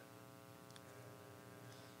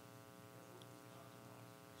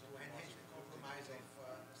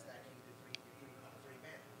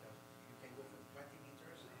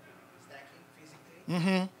 Mm-hmm. And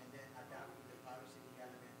then adapt the parasitic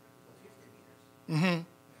element for 50 meters. Mm-hmm.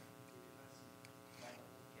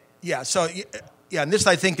 Yeah, so, and this,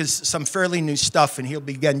 I think, is some fairly new stuff, and he'll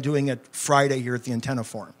begin doing it Friday here at the Antenna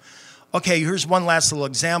Forum. Okay, here's one last little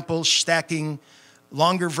example, stacking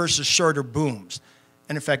longer versus shorter booms.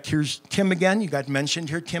 And in fact, here's Tim again. You got mentioned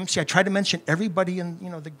here, Tim. See, I try to mention everybody in,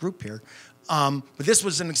 the group here. But this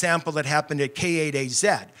was an example that happened at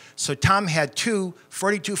K8AZ. So Tom had 2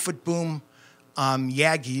 42-foot boom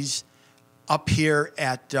Yagis up here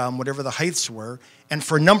at whatever the heights were, and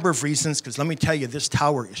for a number of reasons, because let me tell you, this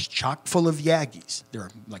tower is chock full of Yagis. There are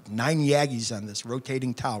like 9 Yagis on this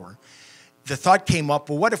rotating tower. The thought came up,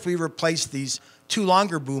 well, what if we replace these 2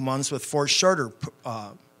 longer boom ones with 4 shorter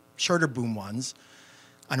boom ones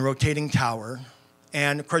on a rotating tower?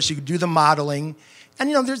 And of course, you could do the modeling. And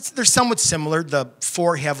they're somewhat similar. The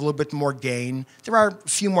 4 have a little bit more gain. There are a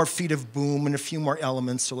few more feet of boom and a few more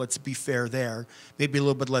elements, so let's be fair there. Maybe a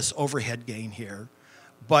little bit less overhead gain here.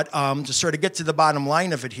 But to sort of get to the bottom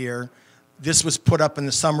line of it here, this was put up in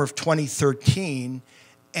the summer of 2013,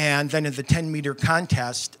 and then in the 10-meter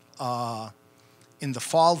contest in the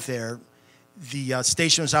fall there, the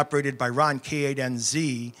station was operated by Ron,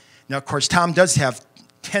 K8NZ. Now, of course, Tom does have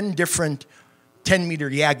 10 different 10-meter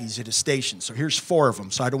Yagis at his station. So here's 4 of them.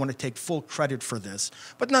 So I don't want to take full credit for this.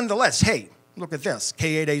 But nonetheless, hey, look at this.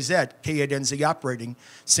 K8AZ, K8NZ operating,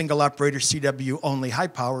 single operator, CW only, high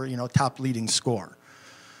power, top leading score.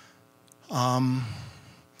 Can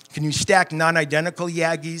you stack non-identical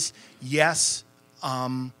Yagis? Yes.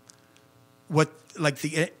 What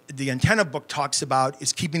the antenna book talks about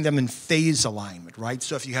is keeping them in phase alignment, right?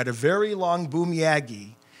 So if you had a very long boom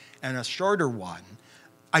Yagi and a shorter one,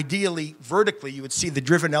 ideally, vertically, you would see the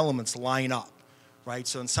driven elements line up, right?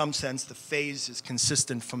 So in some sense, the phase is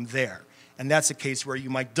consistent from there. And that's a case where you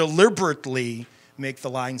might deliberately make the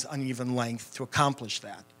lines uneven length to accomplish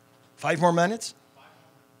that. 5 more minutes?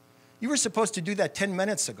 You were supposed to do that 10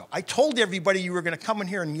 minutes ago. I told everybody you were going to come in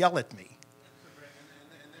here and yell at me.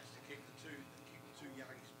 And that's to keep the two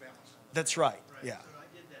Yagis balanced. That's right, yeah. So I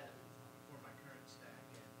did that for my current stack,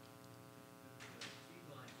 and the feed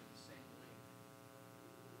lines are the same length.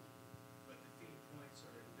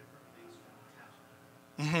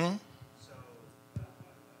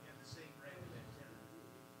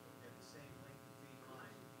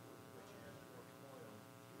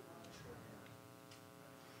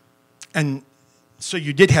 And so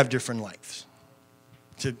you did have different lengths.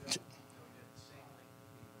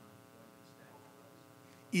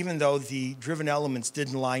 Even though the driven elements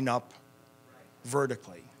didn't line up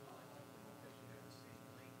vertically.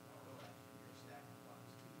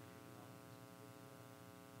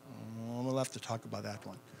 We'll have to talk about that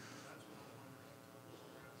one.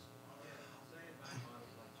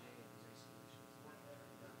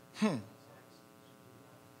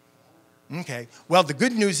 Okay. Well, the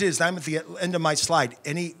good news is I'm at the end of my slide.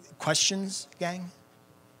 Any questions, gang?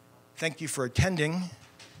 Thank you for attending.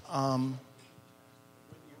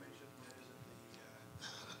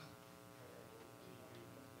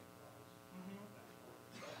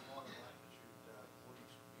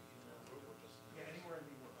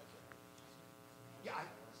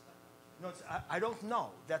 I don't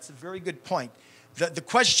know. That's a very good point. The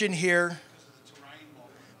question here,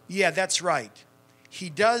 yeah, that's right. He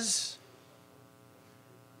does,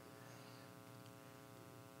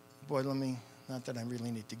 boy, not that I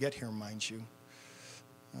really need to get here, mind you.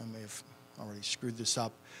 I may have already screwed this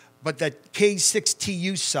up. But that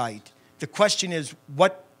K6TU site, the question is,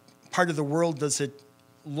 what part of the world does it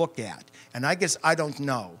look at? And I guess I don't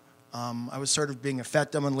know. I was sort of being a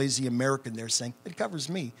fat, dumb, and lazy American there saying, it covers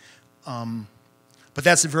me. But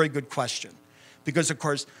that's a very good question. Because, of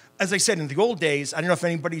course, as I said, in the old days, I don't know if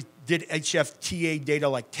anybody did HFTA data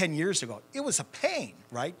like 10 years ago. It was a pain,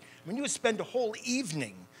 right? I mean, you would spend a whole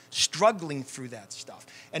evening struggling through that stuff.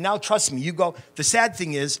 And now, trust me, you go, the sad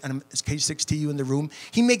thing is, and it's K6TU in the room,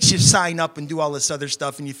 he makes you sign up and do all this other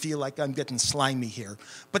stuff, and you feel like I'm getting slimy here.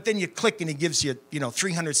 But then you click, and he gives you,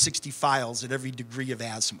 360 files at every degree of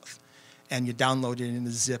azimuth. And you download it in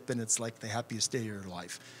a zip, and it's like the happiest day of your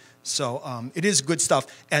life. So it is good stuff,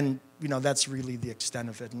 and that's really the extent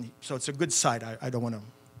of it. And so it's a good site. I don't want to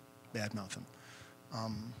badmouth him.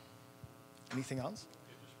 Anything else?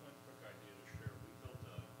 Yeah, just one quick idea to share. We built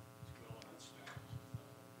a two-element stack,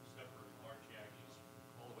 separate large Yagis,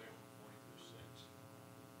 all the way up from 40 through 6.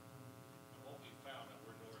 And what we found, that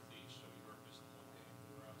we're northeast, so Europe is the location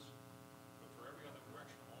for us. But for every other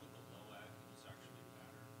direction, only the low angles actually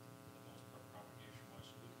matter for the most part propagation-wise.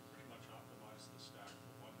 So we can pretty much optimize the stack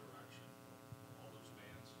for one direction, all those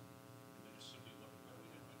bands, and then just simply look at whether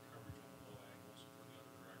we had good coverage on the low angles for the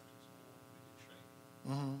other directions, and we could shape.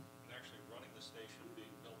 Mm-hmm. And actually running the station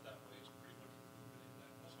being built that way is pretty much proven in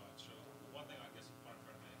that design. So the one thing I guess I'm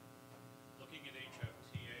trying to make, looking at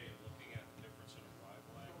HFTA and looking at the difference in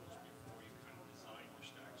arrival angles before you kind of design your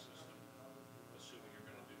stack system, assuming you're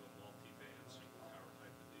going to do a multi-band single tower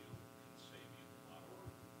type of deal, can save you a lot of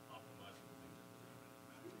optimizing the things that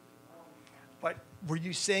we're doing in the back. But were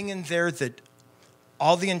you saying in there that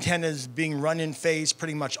all the antennas being run in phase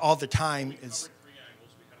pretty much all the time We is... covered three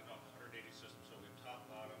angles. We had an 180 system, so we have top,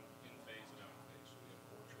 bottom, in phase, and out of phase. So we have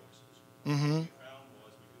 4 choices. Mm-hmm. What we found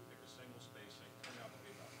was we could pick a single spacing, turned out to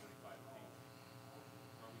be about 45 feet,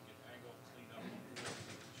 where we could angle, clean up,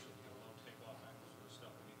 so we have low takeoff angles for the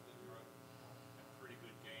stuff we need to run, and pretty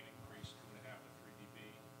good gain increase, 2.5 to 3 dB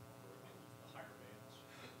for the higher bands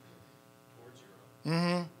towards 0.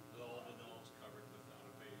 Mm-hmm. With all the nulls covered with out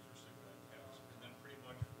of phase or single antennas, and then pretty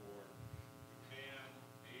much for Japan,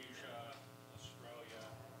 Asia, Australia,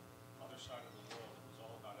 other side of the world, it was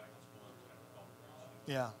all about angles below 10 or 12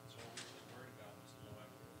 degrees. Yeah. So what we were worried about was the low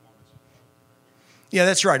angle performance of the Yeah,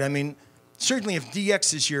 that's right. I mean, certainly if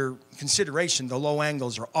DX is your consideration, the low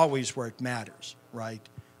angles are always where it matters, right?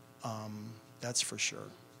 That's for sure.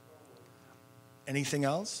 Anything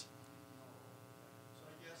else? So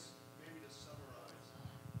I guess maybe to summarize,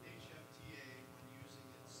 HFTA, when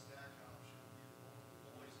using its stack option,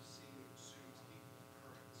 always assumes equal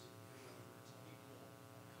currents. In other words, equal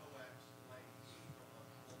coax lengths from a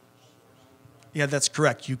voltage source. Yeah, that's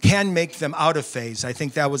correct. You can make them out of phase. I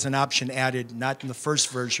think that was an option added, not in the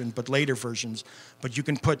first version, but later versions. But you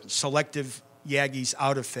can put selective Yagis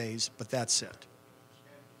out of phase, but that's it.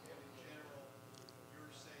 And in general,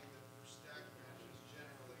 you're saying that for stack matches,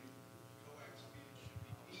 generally, coax speed should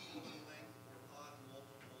be equal in length or odd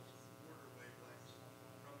multiples of quarter wavelengths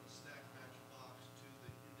from the stack match box to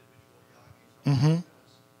the individual Yagis. Mm-hmm.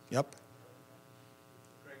 Yep.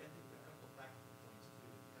 Greg, I think a couple of practical points too.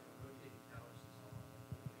 You have a rotating tower system.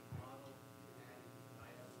 The model added an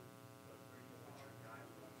item, but where you put your guide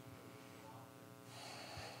roads really often.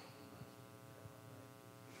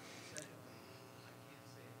 Secondly, I can't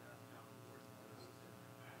say enough how important it is to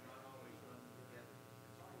not always run them together because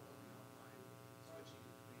you're working online, switching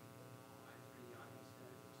between my 3 Yagi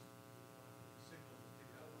stacks. Signal will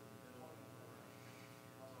pick up in the middle of the road.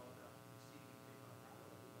 It's all about receiving pickup.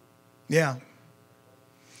 Yeah.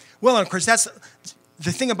 Well, and of course,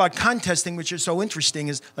 the thing about contesting, which is so interesting,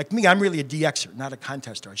 is like me, I'm really a DXer, not a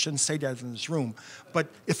contester. I shouldn't say that in this room. But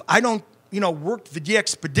if I don't, work the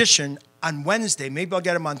DXpedition on Wednesday, maybe I'll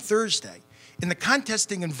get them on Thursday. In the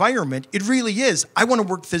contesting environment, it really is, I want to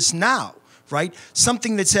work this now, right?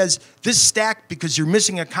 Something that says this stack, because you're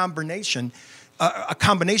missing a combination is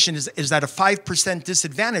at a 5%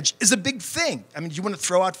 disadvantage is a big thing. I mean, do you want to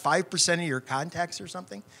throw out 5% of your contacts or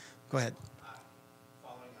something? Go ahead.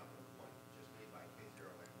 Following up on the point just made by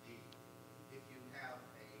K0MD, if you have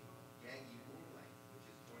a Yagi boom length, which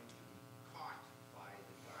is going to be caught by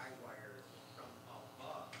the guy wires from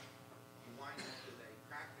above, you wind up with a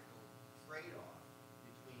practical trade-off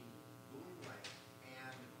between boom length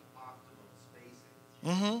and optimum spacing.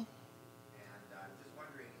 Mm-hmm. And I'm just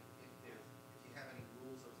wondering if you have any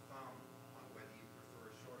rules of thumb on whether you prefer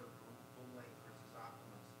a shorter boom length versus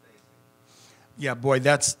optimum spacing. Yeah, boy,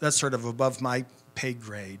 that's sort of above my pay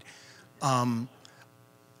grade. Pardon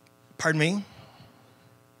me?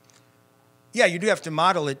 Yeah, you do have to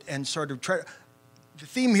model it and sort of try. The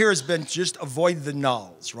theme here has been just avoid the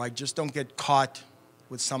nulls, right? Just don't get caught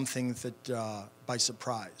with something that by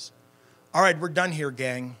surprise. All right, we're done here,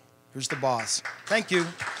 gang. Here's the boss. Thank you. So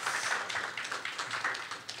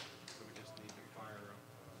we just need to fire up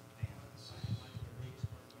Dan's.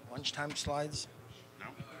 Lunchtime slides? No,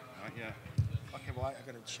 not yet. Okay, well, I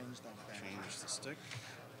got to change that back. Change the stick.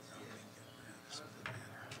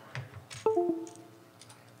 Oh,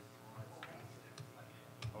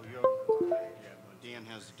 yeah, Dan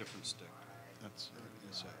has a different stick. That's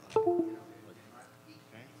okay.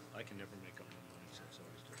 I can never make up my mind, so it's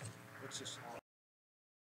always different. What's this?